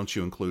that. Why don't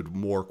you include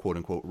more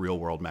quote-unquote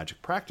real-world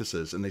magic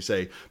practices? And they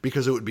say,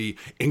 because it would be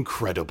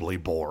incredibly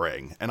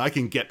boring. And I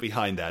can get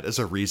behind that as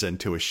a reason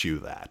to eschew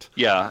that.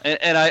 Yeah,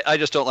 and I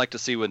just don't like to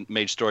see when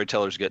Mage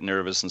storytellers get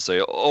nervous and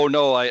say, oh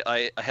no,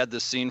 I had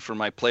this scene for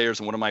my players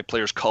and one of my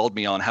players called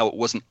me on how it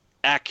wasn't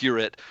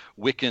accurate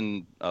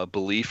Wiccan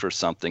belief or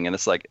something. And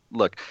it's like,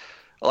 look,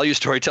 all you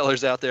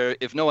storytellers out there,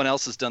 if no one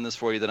else has done this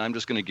for you, then I'm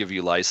just going to give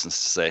you license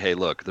to say, hey,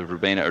 look, the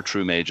Verbena are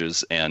true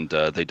mages and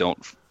they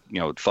don't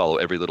follow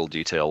every little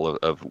detail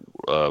of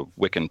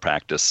Wiccan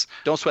practice.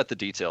 Don't sweat the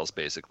details,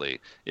 basically.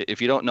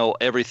 If you don't know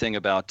everything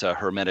about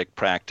Hermetic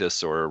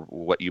practice or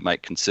what you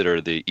might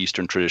consider the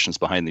Eastern traditions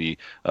behind the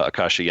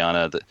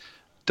Akashayana,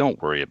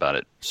 don't worry about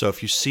it. So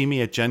if you see me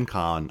at Gen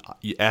Con,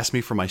 you ask me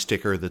for my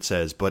sticker that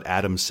says, but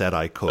Adam said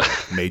I could,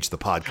 Mage the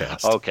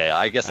podcast. Okay,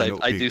 I guess I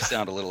do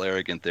sound a little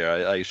arrogant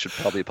there. I should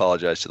probably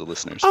apologize to the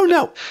listeners. Oh,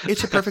 no.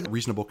 It's a perfect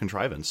reasonable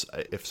contrivance.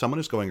 If someone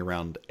is going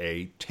around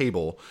a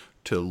table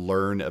to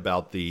learn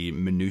about the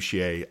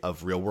minutiae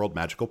of real-world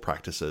magical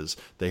practices,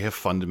 they have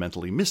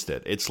fundamentally missed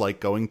it. It's like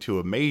going to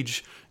a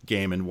mage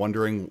game and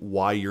wondering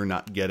why you're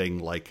not getting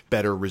like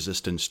better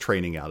resistance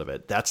training out of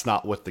it. That's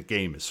not what the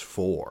game is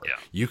for. Yeah.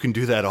 You can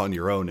do that on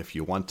your own if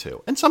you want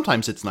to. And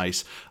sometimes it's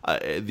nice,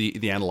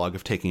 the analog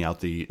of taking out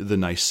the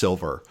nice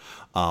silver,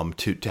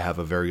 to have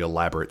a very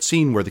elaborate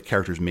scene where the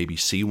characters maybe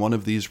see one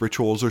of these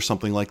rituals or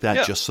something like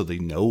that, just so they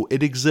know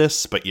it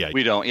exists. But yeah.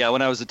 We don't. Yeah,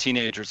 when I was a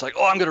teenager, it's like,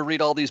 oh, I'm going to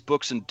read all these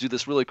books and do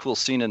this really cool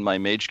scene in my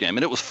mage game.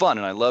 And it was fun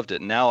and I loved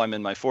it. And now I'm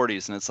in my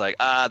 40s and it's like,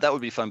 that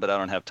would be fun, but I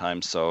don't have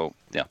time. So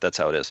yeah, that's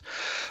how it is.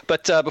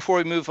 But before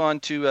we move on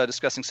to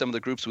discussing some of the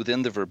groups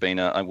within the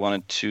Verbena, I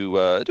wanted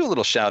to do a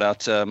little shout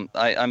out.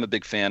 I'm a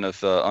big fan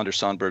of Anders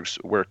Sandberg's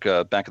work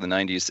back in the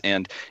 90s.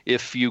 And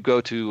if you go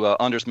to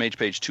Anders Mage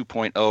Page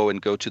 2.0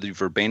 and go to the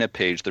Verbena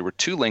page, there were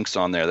 2 links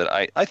on there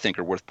that I think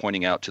are worth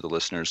pointing out to the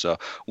listeners.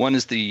 One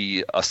is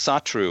the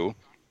Asatru,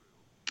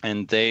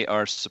 and they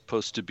are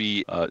supposed to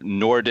be a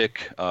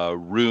Nordic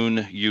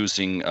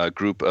rune-using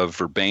group of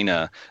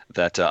Verbena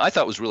that I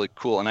thought was really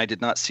cool, and I did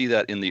not see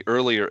that in the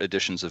earlier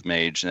editions of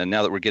Mage. And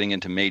now that we're getting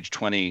into Mage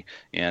 20,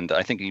 and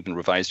I think even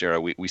Revised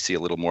Era, we see a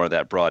little more of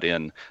that brought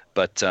in.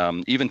 But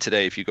even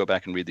today, if you go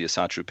back and read the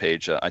Asatru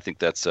page, I think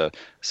that's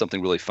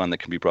something really fun that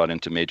can be brought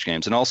into Mage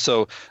games. And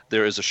also,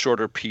 there is a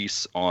shorter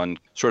piece on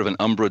sort of an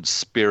Umbrid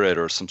spirit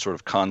or some sort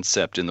of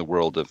concept in the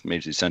world of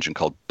Mage Ascension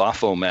called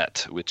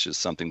Baphomet, which is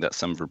something that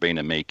some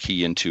Verbena may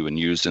key into and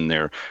use in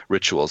their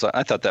rituals.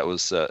 I thought that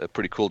was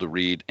pretty cool to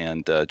read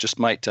and just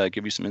might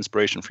give you some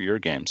inspiration for your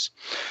games.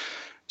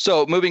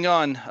 So moving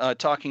on,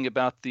 talking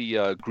about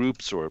the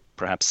groups or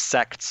perhaps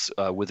sects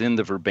within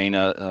the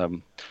Verbena.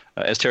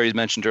 As Terry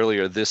mentioned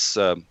earlier, this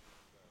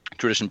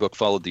tradition book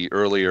followed the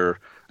earlier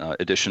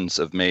editions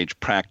of Mage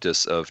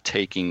practice of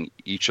taking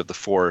each of the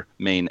 4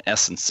 main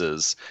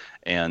essences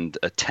and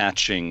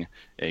attaching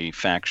a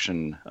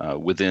faction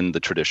within the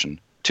tradition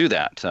to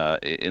that.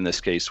 In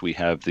this case, we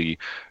have the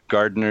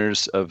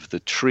Gardeners of the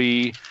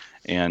Tree.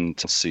 And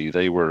let's see,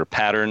 they were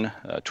pattern.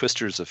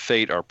 Twisters of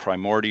Fate are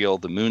primordial.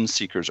 The Moon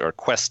Seekers are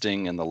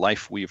questing, and the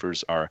Life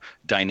Weavers are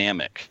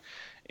dynamic.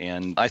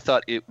 And I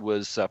thought it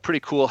was pretty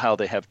cool how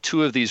they have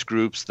 2 of these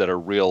groups that are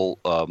real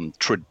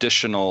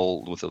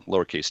traditional, with a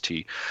lowercase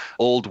t,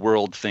 old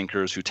world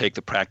thinkers who take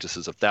the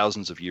practices of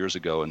thousands of years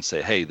ago and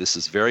say, hey, this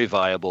is very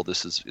viable,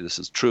 this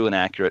is true and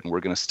accurate, and we're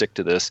going to stick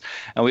to this.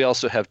 And we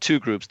also have 2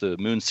 groups, the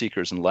Moon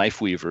Seekers and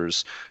Life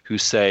Weavers, who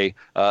say,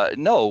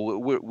 no,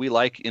 we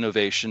like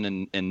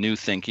innovation and new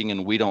thinking,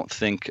 and we don't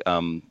think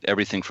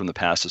everything from the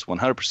past is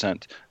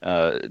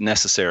 100%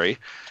 necessary.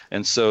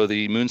 And so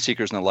the Moon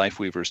Seekers and the Life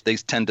Weavers, they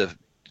tend to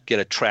get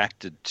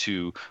attracted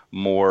to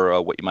more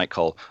what you might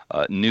call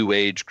New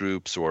Age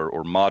groups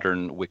or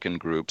modern Wiccan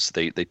groups.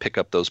 They pick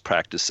up those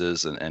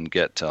practices and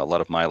get a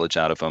lot of mileage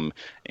out of them,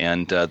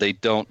 and they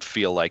don't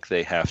feel like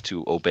they have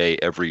to obey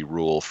every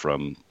rule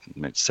from,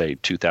 let's say,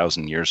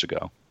 2,000 years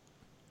ago.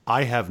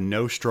 I have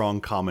no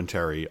strong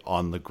commentary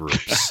on the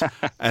groups.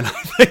 And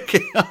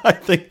I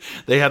think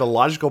they had a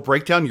logical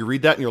breakdown. You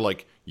read that and you're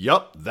like,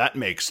 yup, that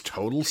makes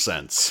total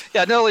sense.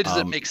 Yeah, not only does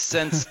it make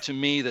sense to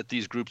me that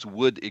these groups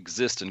would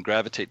exist and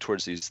gravitate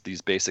towards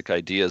these basic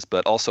ideas,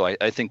 but also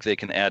I think they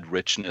can add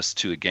richness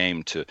to a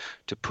game to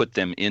put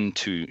them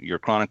into your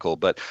chronicle.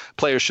 But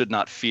players should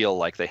not feel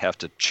like they have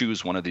to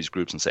choose one of these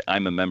groups and say,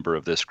 I'm a member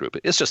of this group.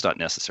 It's just not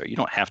necessary. You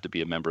don't have to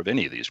be a member of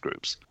any of these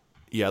groups.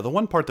 Yeah, the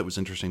one part that was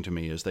interesting to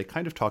me is they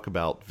kind of talk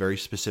about very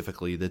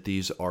specifically that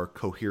these are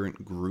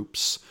coherent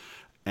groups,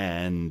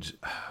 and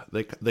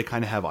they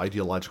kind of have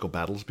ideological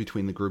battles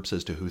between the groups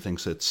as to who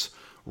thinks it's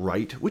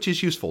right, which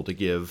is useful to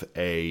give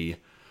a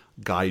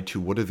guide to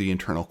what are the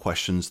internal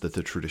questions that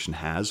the tradition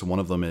has. One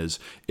of them is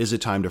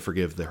it time to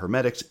forgive the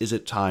Hermetics? Is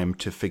it time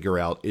to figure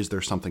out, is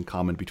there something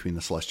common between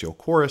the Celestial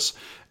Chorus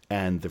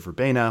and the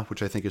Verbena,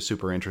 which I think is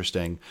super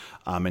interesting.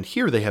 And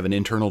here they have an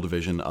internal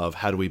division of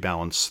how do we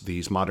balance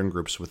these modern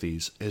groups with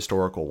these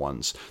historical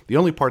ones. The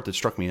only part that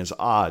struck me as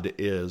odd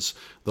is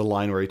the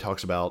line where he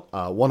talks about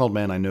one old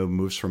man I know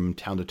moves from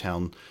town to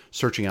town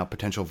searching out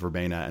potential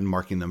Verbena and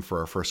marking them for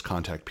our first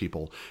contact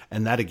people.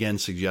 And that again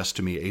suggests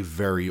to me a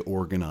very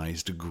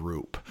organized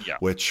group,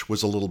 which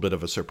was a little bit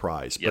of a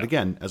surprise. But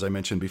again, as I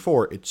mentioned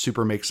before, it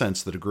super makes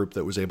sense that a group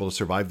that was able to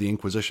survive the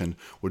Inquisition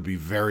would be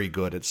very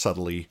good at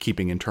subtly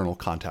keeping internal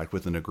contact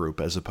within a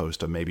group, as opposed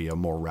to maybe a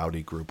more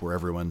rowdy group where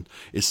everyone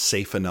is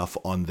safe enough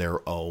on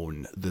their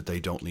own that they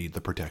don't need the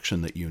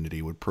protection that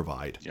Unity would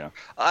provide. Yeah,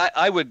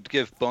 I would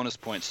give bonus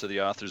points to the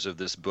authors of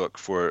this book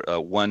for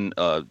one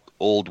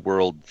old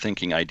world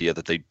thinking idea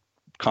that they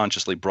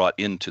consciously brought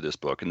into this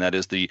book, and that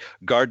is the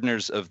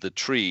Gardeners of the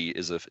Tree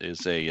is a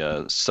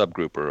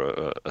subgroup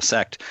or a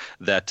sect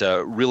that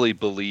really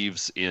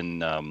believes in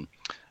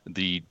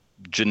the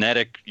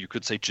you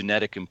could say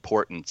genetic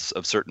importance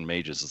of certain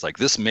mages. It's like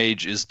this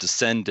mage is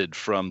descended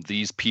from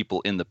these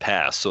people in the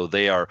past, so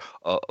they are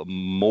a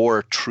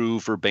more true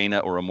Verbena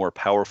or a more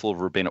powerful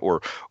Verbena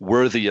or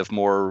worthy of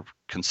more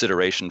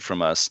consideration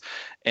from us.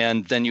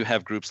 And then you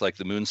have groups like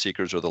the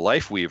Moonseekers or the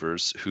Life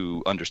Weavers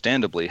who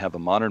understandably have a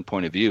modern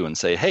point of view and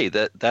say, hey,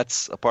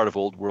 that's a part of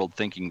old world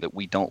thinking that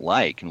we don't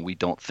like and we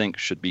don't think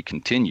should be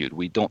continued.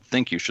 We don't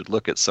think you should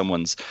look at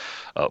someone's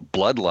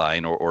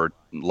bloodline or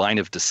line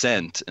of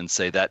descent and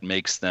say that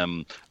makes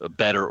them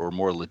better or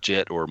more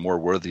legit or more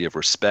worthy of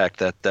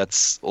respect.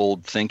 That's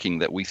old thinking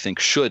that we think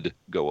should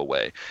go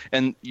away.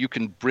 And you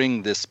can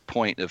bring this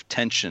point of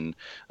tension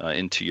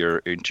into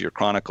your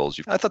chronicles.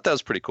 I thought that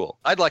was pretty cool.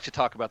 I'd like to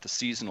talk about the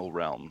seasonal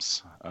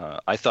realms.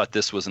 I thought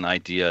this was an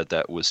idea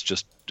that was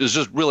just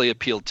really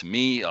appealed to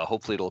me.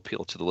 Hopefully it'll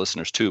appeal to the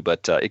listeners too,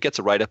 but it gets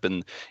a write-up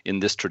in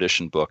this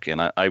tradition book,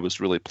 and I was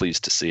really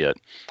pleased to see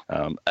it.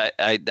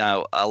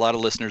 Now, a lot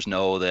of listeners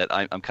know that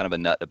I'm kind of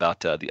a nut about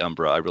the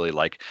Umbra. I really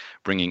like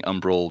bringing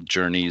umbral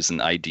journeys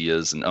and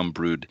ideas and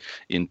Umbrood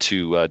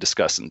into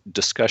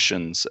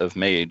discussions of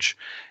Mage.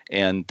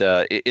 And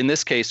in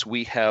this case,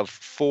 we have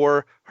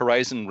 4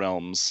 Horizon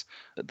realms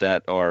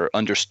that are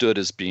understood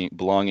as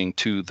belonging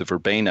to the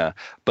Verbena,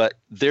 but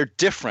they're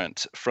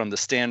different from the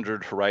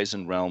standard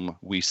Horizon realm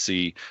we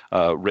see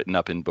written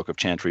up in Book of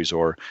Chantries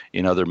or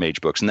in other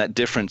Mage books. And that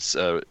difference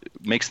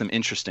makes them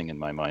interesting in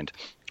my mind.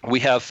 We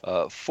have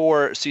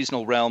 4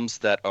 seasonal realms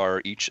that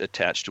are each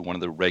attached to one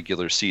of the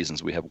regular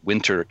seasons. We have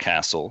Winter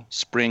Castle,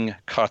 Spring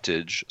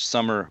Cottage,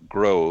 Summer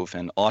Grove,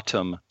 and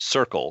Autumn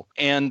Circle.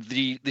 And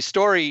the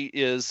story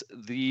is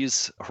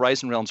these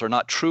Horizon realms are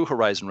not true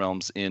Horizon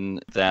realms in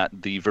that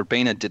the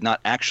Verbena did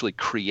not actually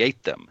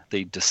create them.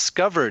 They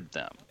discovered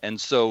them. And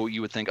so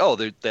you would think,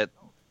 that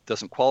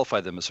doesn't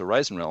qualify them as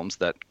Horizon realms,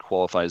 that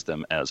qualifies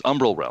them as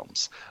Umbral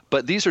realms.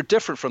 But these are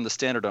different from the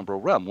standard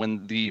Umbral realm.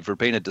 When the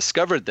Verbena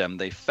discovered them,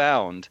 they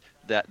found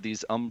that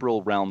these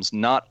Umbral realms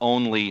not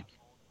only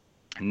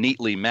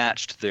neatly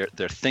matched their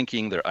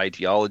thinking, their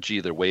ideology,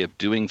 their way of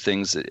doing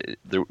things.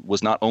 There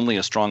was not only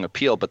a strong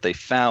appeal, but they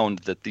found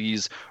that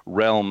these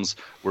realms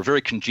were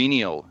very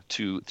congenial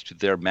to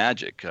their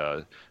magic.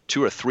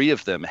 2 or 3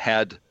 of them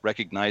had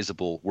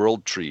recognizable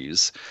world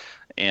trees,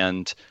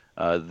 and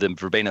the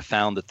Verbena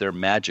found that their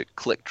magic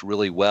clicked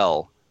really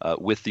well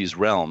with these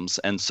realms,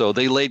 and so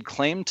they laid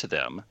claim to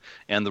them.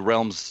 And the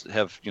realms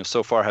have,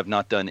 so far, have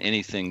not done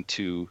anything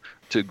to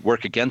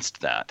work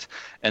against that.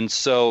 And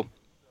so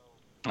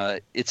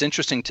it's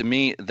interesting to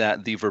me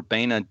that the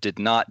Verbena did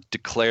not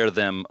declare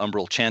them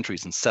Umbral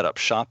Chantries and set up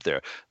shop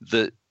there.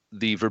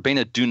 The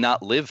Verbena do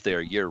not live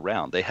there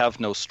year-round. They have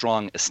no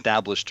strong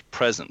established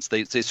presence.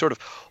 They sort of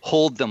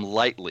hold them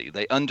lightly.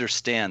 They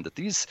understand that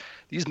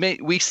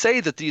we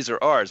say that these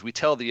are ours. We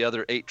tell the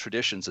other 8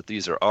 traditions that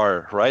these are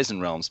our Horizon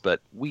realms,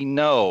 but we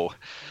know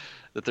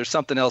that there's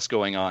something else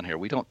going on here.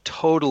 We don't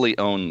totally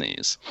own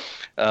these.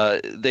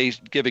 They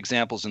give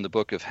examples in the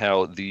book of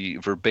how the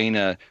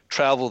Verbena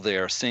travel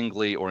there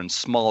singly or in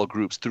small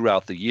groups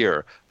throughout the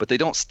year, but they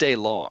don't stay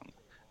long.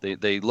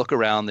 They look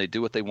around, they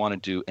do what they want to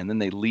do, and then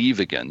they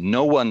leave again.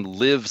 No one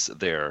lives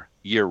there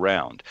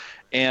year-round.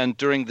 And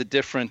during the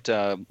different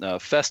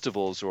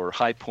festivals or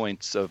high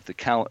points of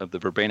the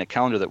Verbena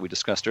calendar that we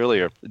discussed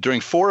earlier, during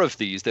 4 of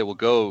these, they will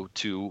go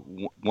to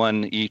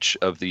one each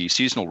of the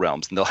seasonal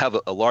realms, and they'll have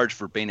a large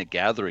Verbena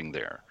gathering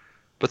there.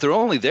 But they're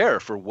only there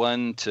for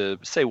 1 to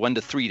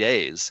 3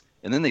 days,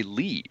 and then they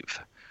leave.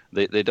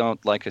 They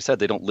don't, like I said,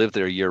 they don't live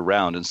there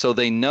year-round. And so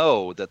they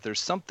know that there's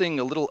something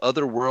a little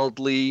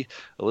otherworldly,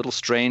 a little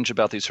strange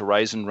about these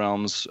Horizon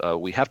realms.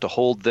 We have to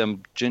hold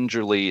them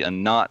gingerly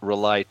and not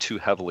rely too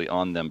heavily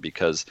on them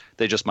because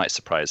they just might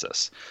surprise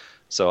us.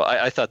 So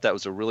I thought that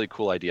was a really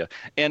cool idea.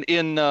 And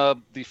in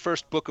the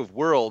first Book of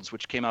Worlds,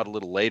 which came out a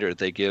little later,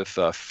 they give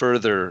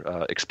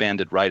further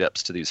expanded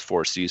write-ups to these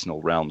 4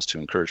 seasonal realms to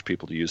encourage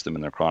people to use them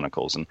in their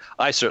chronicles. And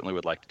I certainly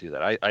would like to do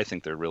that. I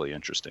think they're really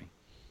interesting.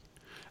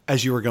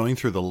 As you were going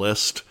through the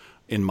list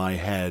in my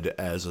head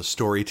as a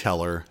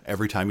storyteller,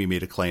 every time you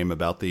made a claim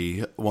about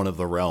one of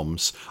the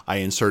realms, I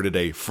inserted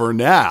a "for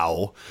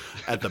now"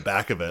 at the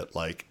back of it,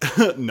 like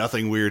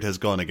nothing weird has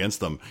gone against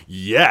them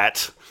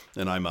yet.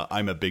 And I'm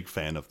a big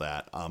fan of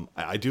that.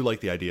 I do like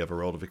the idea of a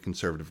relatively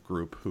conservative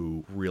group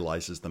who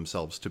realizes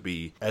themselves to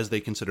be, as they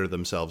consider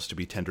themselves to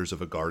be, tenders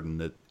of a garden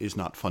that is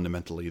not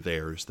fundamentally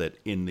theirs, that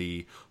in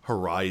the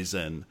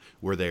horizon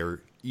where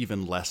they're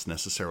even less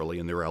necessarily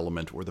in their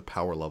element, where the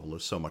power level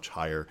is so much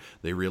higher,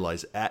 they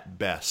realize at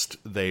best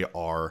they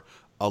are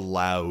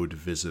allowed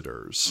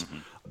visitors.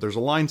 Mm-hmm. There's a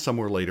line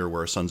somewhere later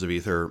where a Sons of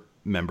Aether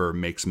member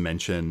makes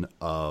mention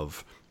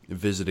of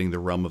visiting the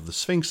realm of the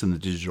Sphinx in the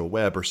digital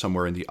web or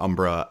somewhere in the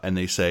Umbra, and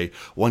they say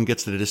one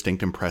gets the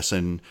distinct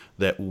impression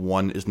that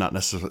one is not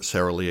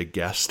necessarily a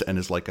guest and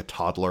is like a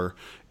toddler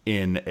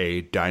in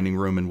a dining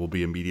room and will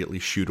be immediately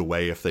shooed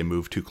away if they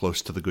move too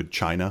close to the good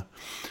china.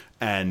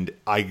 And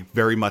I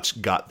very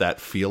much got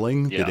that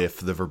feeling that if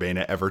the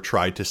Verbena ever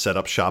tried to set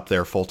up shop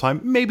there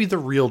full-time, maybe the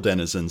real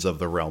denizens of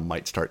the realm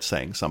might start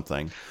saying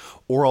something.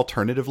 Or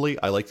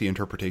alternatively, I like the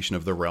interpretation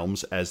of the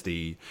realms as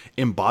the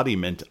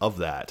embodiment of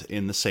that,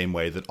 in the same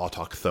way that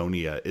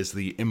autochthonia is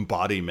the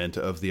embodiment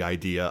of the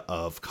idea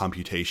of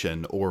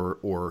computation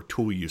or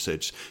tool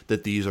usage,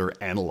 that these are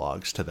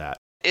analogs to that.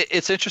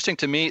 It's interesting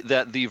to me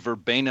that the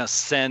Verbena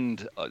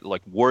send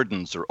like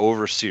wardens or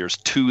overseers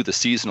to the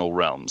seasonal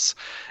realms,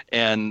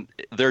 and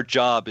their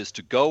job is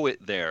to go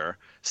there,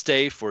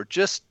 stay for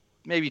just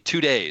maybe 2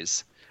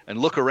 days, and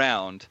look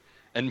around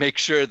and make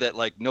sure that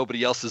like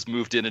nobody else has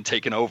moved in and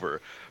taken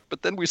over.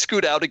 But then we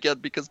scoot out again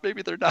because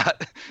maybe they're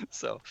not.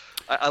 So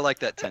I like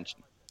that tension.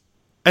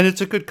 And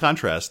it's a good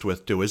contrast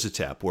with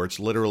Duizitep, where it's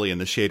literally in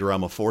the Shade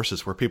Realm of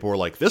Forces, where people were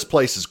like, this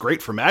place is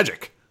great for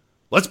magic.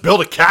 Let's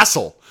build a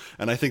castle.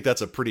 And I think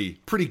that's a pretty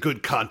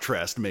good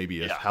contrast,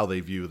 maybe, of how they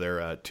view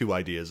their 2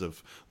 ideas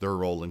of their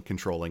role in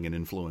controlling and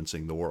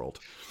influencing the world.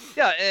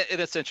 Yeah, and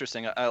it's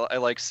interesting. I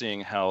like seeing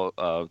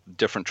how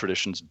different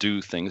traditions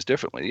do things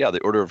differently. Yeah,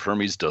 the Order of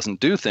Hermes doesn't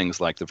do things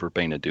like the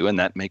Verbena do, and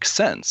that makes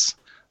sense.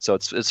 So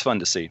it's fun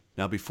to see.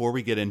 Now, before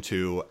we get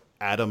into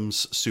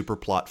Adam's super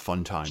plot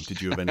fun time,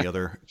 did you have any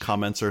other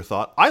comments or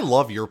thought? I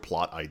love your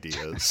plot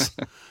ideas.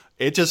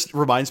 It just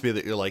reminds me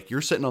that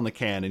you're sitting on the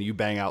can and you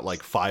bang out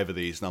like 5 of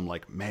these, and I'm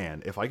like,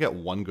 man, if I get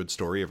one good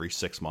story every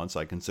 6 months,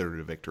 I consider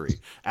it a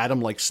victory.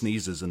 Adam like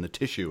sneezes and the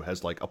tissue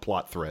has like a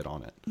plot thread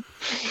on it.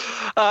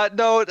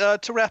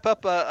 To wrap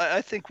up,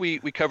 I think we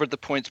covered the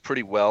points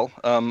pretty well.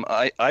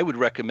 I would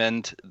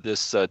recommend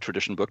this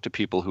tradition book to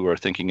people who are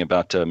thinking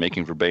about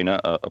making Verbena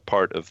a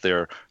part of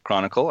their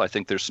chronicle. I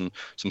think there's some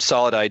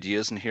solid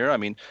ideas in here. I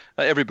mean,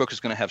 every book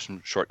is going to have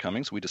some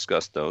shortcomings. We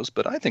discussed those,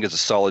 but I think it's a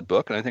solid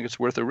book, and I think it's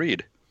worth a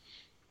read.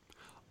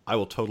 I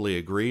will totally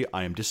agree.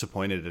 I am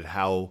disappointed at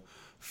how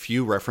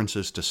few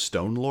references to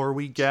stone lore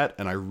we get,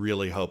 and I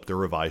really hope the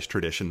revised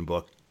tradition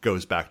book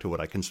goes back to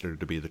what I consider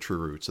to be the true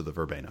roots of the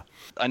Verbena.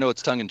 I know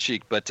it's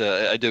tongue-in-cheek, but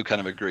I do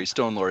kind of agree.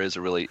 Stone lore is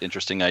a really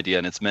interesting idea,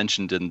 and it's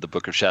mentioned in the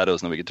Book of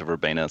Shadows, and then we get to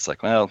Verbena. It's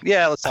like, well,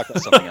 yeah, let's talk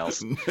about something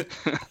else.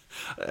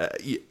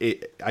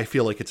 I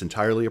feel like it's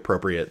entirely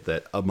appropriate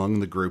that among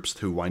the groups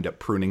who wind up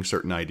pruning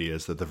certain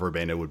ideas, that the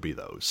Verbena would be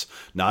those.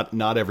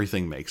 Not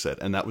everything makes it,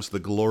 and that was the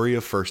glory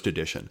of first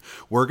edition.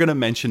 We're going to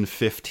mention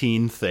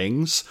 15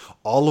 things,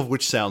 all of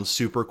which sound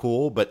super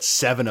cool, but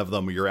 7 of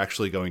them you're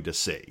actually going to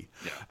see.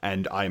 Yeah.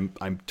 And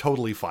I'm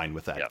totally fine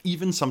with that. Yeah.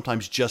 Even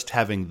sometimes just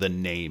having the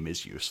name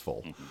is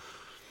useful. Mm-hmm.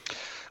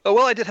 Oh,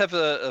 well, I did have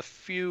a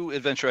few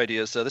adventure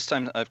ideas. This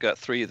time I've got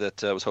 3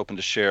 that I was hoping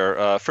to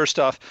share. First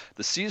off,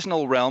 the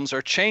seasonal realms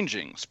are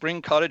changing.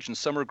 Spring Cottage and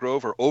Summer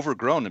Grove are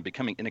overgrown and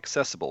becoming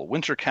inaccessible.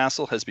 Winter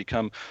Castle has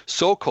become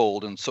so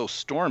cold and so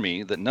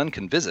stormy that none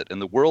can visit,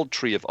 and the World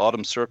Tree of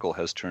Autumn Circle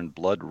has turned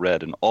blood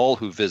red, and all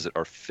who visit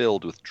are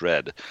filled with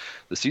dread.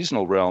 The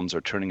seasonal realms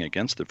are turning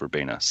against the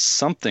Verbena.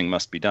 Something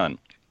must be done.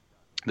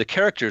 The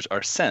characters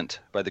are sent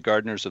by the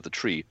gardeners of the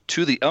tree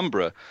to the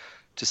Umbra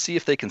to see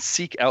if they can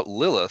seek out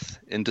Lilith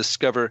and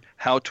discover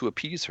how to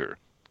appease her.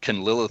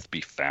 Can Lilith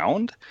be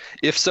found?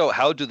 If so,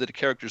 how do the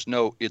characters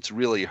know it's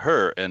really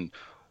her, and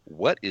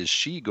what is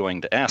she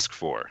going to ask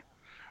for?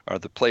 Are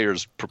the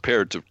players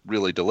prepared to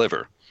really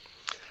deliver?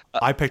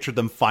 I pictured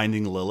them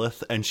finding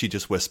Lilith, and she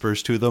just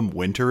whispers to them,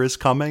 winter is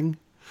coming,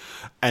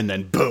 and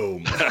then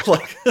boom.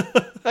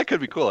 That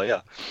could be cool,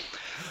 yeah.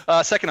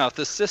 Second off,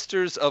 the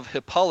Sisters of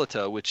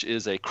Hippolyta, which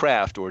is a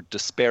craft or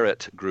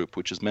disparate group,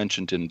 which is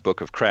mentioned in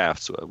Book of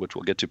Crafts, which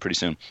we'll get to pretty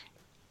soon.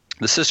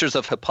 The Sisters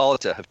of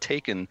Hippolyta have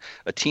taken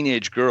a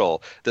teenage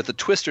girl that the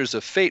Twisters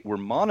of Fate were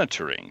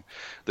monitoring.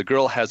 The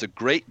girl has a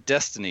great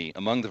destiny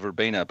among the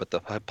Verbena, but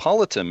the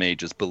Hippolyta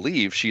mages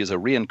believe she is a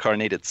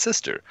reincarnated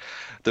sister.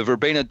 The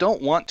Verbena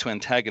don't want to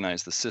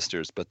antagonize the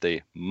sisters, but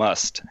they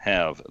must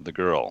have the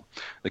girl.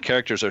 The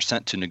characters are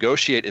sent to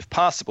negotiate, if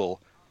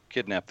possible,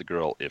 kidnap the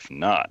girl if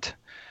not.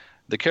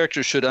 The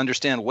characters should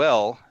understand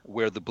well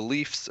where the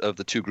beliefs of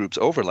the two groups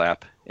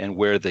overlap and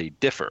where they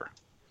differ.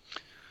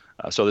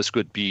 So this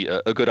could be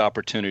a good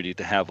opportunity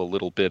to have a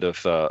little bit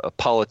of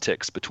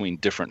politics between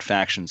different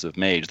factions of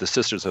Mage. The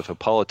Sisters of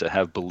Hippolyta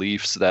have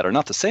beliefs that are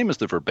not the same as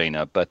the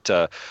Verbena, but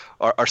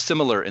are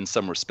similar in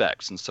some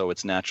respects. And so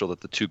it's natural that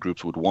the two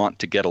groups would want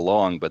to get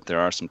along, but there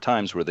are some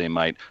times where they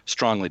might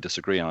strongly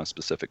disagree on a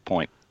specific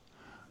point.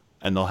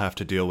 And they'll have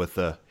to deal with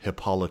the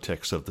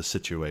Hippolytics of the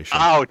situation.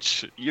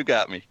 Ouch! You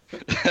got me.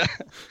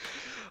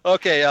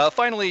 Okay,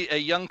 finally, a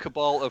young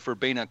cabal of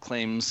Verbena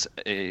claim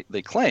a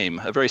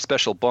very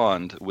special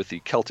bond with the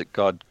Celtic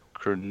god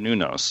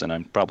Cernunnos, and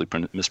I'm probably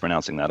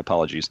mispronouncing that,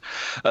 apologies.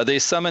 They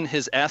summon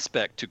his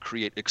aspect to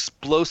create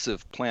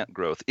explosive plant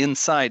growth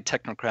inside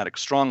technocratic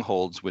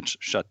strongholds, which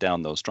shut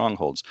down those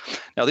strongholds.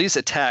 Now, these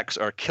attacks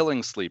are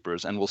killing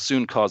sleepers and will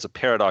soon cause a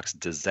paradox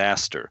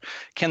disaster.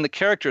 Can the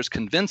characters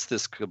convince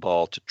this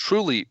cabal to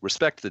truly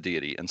respect the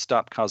deity and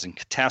stop causing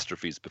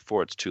catastrophes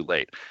before it's too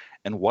late?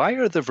 And why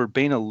are the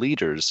Verbena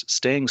leaders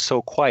staying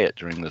so quiet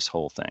during this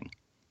whole thing?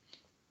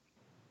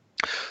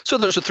 So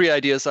those are 3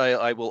 ideas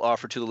I will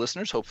offer to the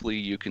listeners. Hopefully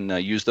you can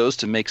use those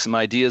to make some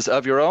ideas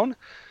of your own.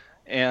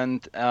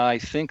 And I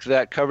think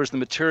that covers the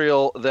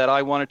material that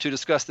I wanted to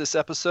discuss this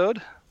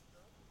episode.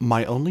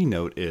 My only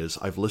note is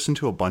I've listened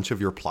to a bunch of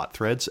your plot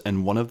threads,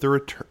 and one of the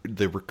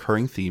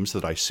recurring themes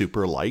that I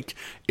super like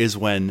is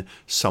when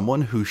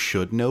someone who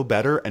should know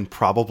better and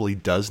probably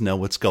does know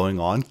what's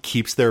going on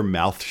keeps their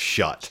mouth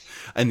shut.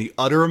 And the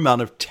utter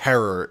amount of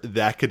terror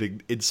that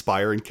could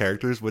inspire in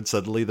characters when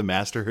suddenly the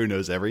master who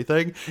knows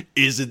everything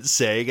isn't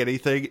saying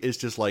anything is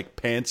just like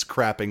pants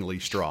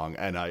crappingly strong.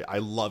 And I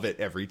love it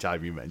every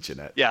time you mention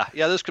it. Yeah,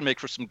 this can make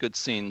for some good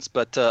scenes.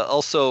 But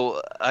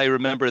also, I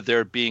remember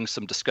there being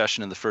some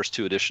discussion in the first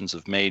 2 editions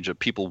of Mage of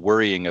people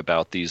worrying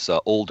about these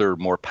older,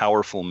 more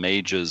powerful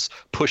mages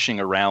pushing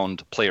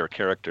around player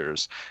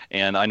characters.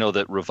 And I know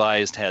that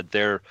Revised had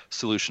their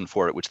solution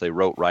for it, which they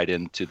wrote right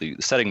into the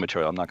setting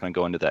material. I'm not going to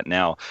go into that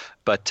now.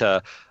 But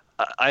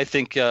I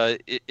think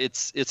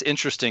it's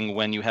interesting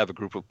when you have a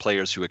group of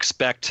players who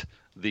expect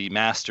the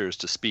masters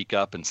to speak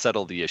up and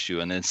settle the issue,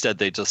 and instead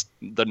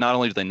they're not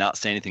only do they not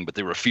say anything, but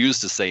they refuse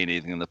to say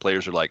anything, and the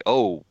players are like,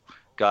 oh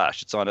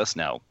gosh, it's on us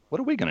now. What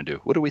are we going to do?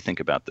 What do we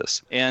think about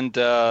this? And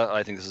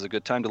I think this is a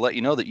good time to let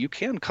you know that you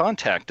can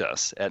contact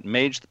us at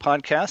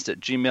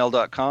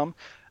magethepodcast@gmail.com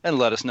and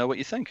let us know what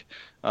you think.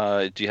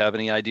 Do you have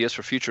any ideas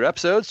for future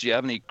episodes? Do you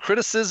have any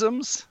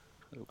criticisms?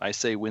 I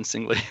say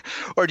wincingly.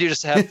 Or do you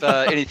just have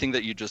anything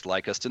that you'd just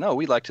like us to know?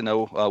 We'd like to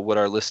know what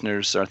our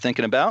listeners are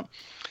thinking about.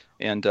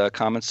 And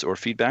comments or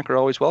feedback are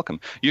always welcome.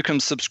 You can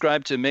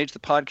subscribe to Mage the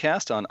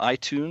Podcast on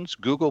iTunes,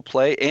 Google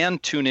Play,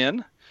 and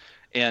TuneIn.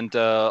 And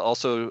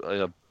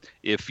also,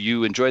 if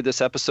you enjoyed this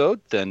episode,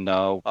 then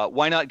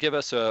why not give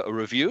us a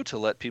review to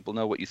let people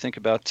know what you think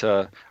about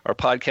our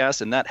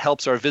podcast? And that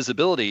helps our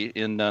visibility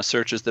in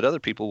searches that other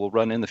people will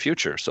run in the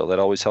future. So that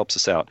always helps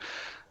us out.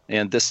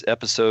 And this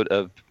episode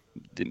of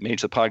the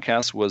Mage the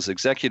Podcast was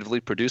executively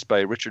produced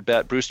by Richard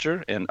Batt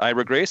Brewster and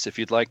Ira Grace. If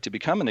you'd like to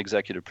become an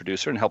executive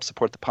producer and help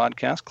support the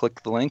podcast,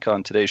 click the link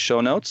on today's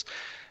show notes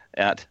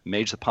at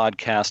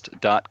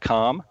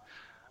magethepodcast.com,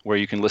 where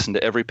you can listen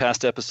to every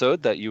past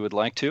episode that you would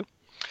like to.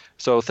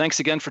 So thanks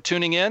again for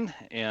tuning in.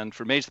 And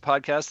for Mage the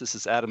Podcast, this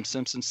is Adam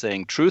Simpson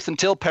saying truth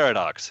until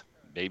paradox,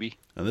 baby.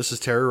 And this is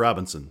Terry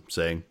Robinson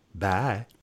saying bye.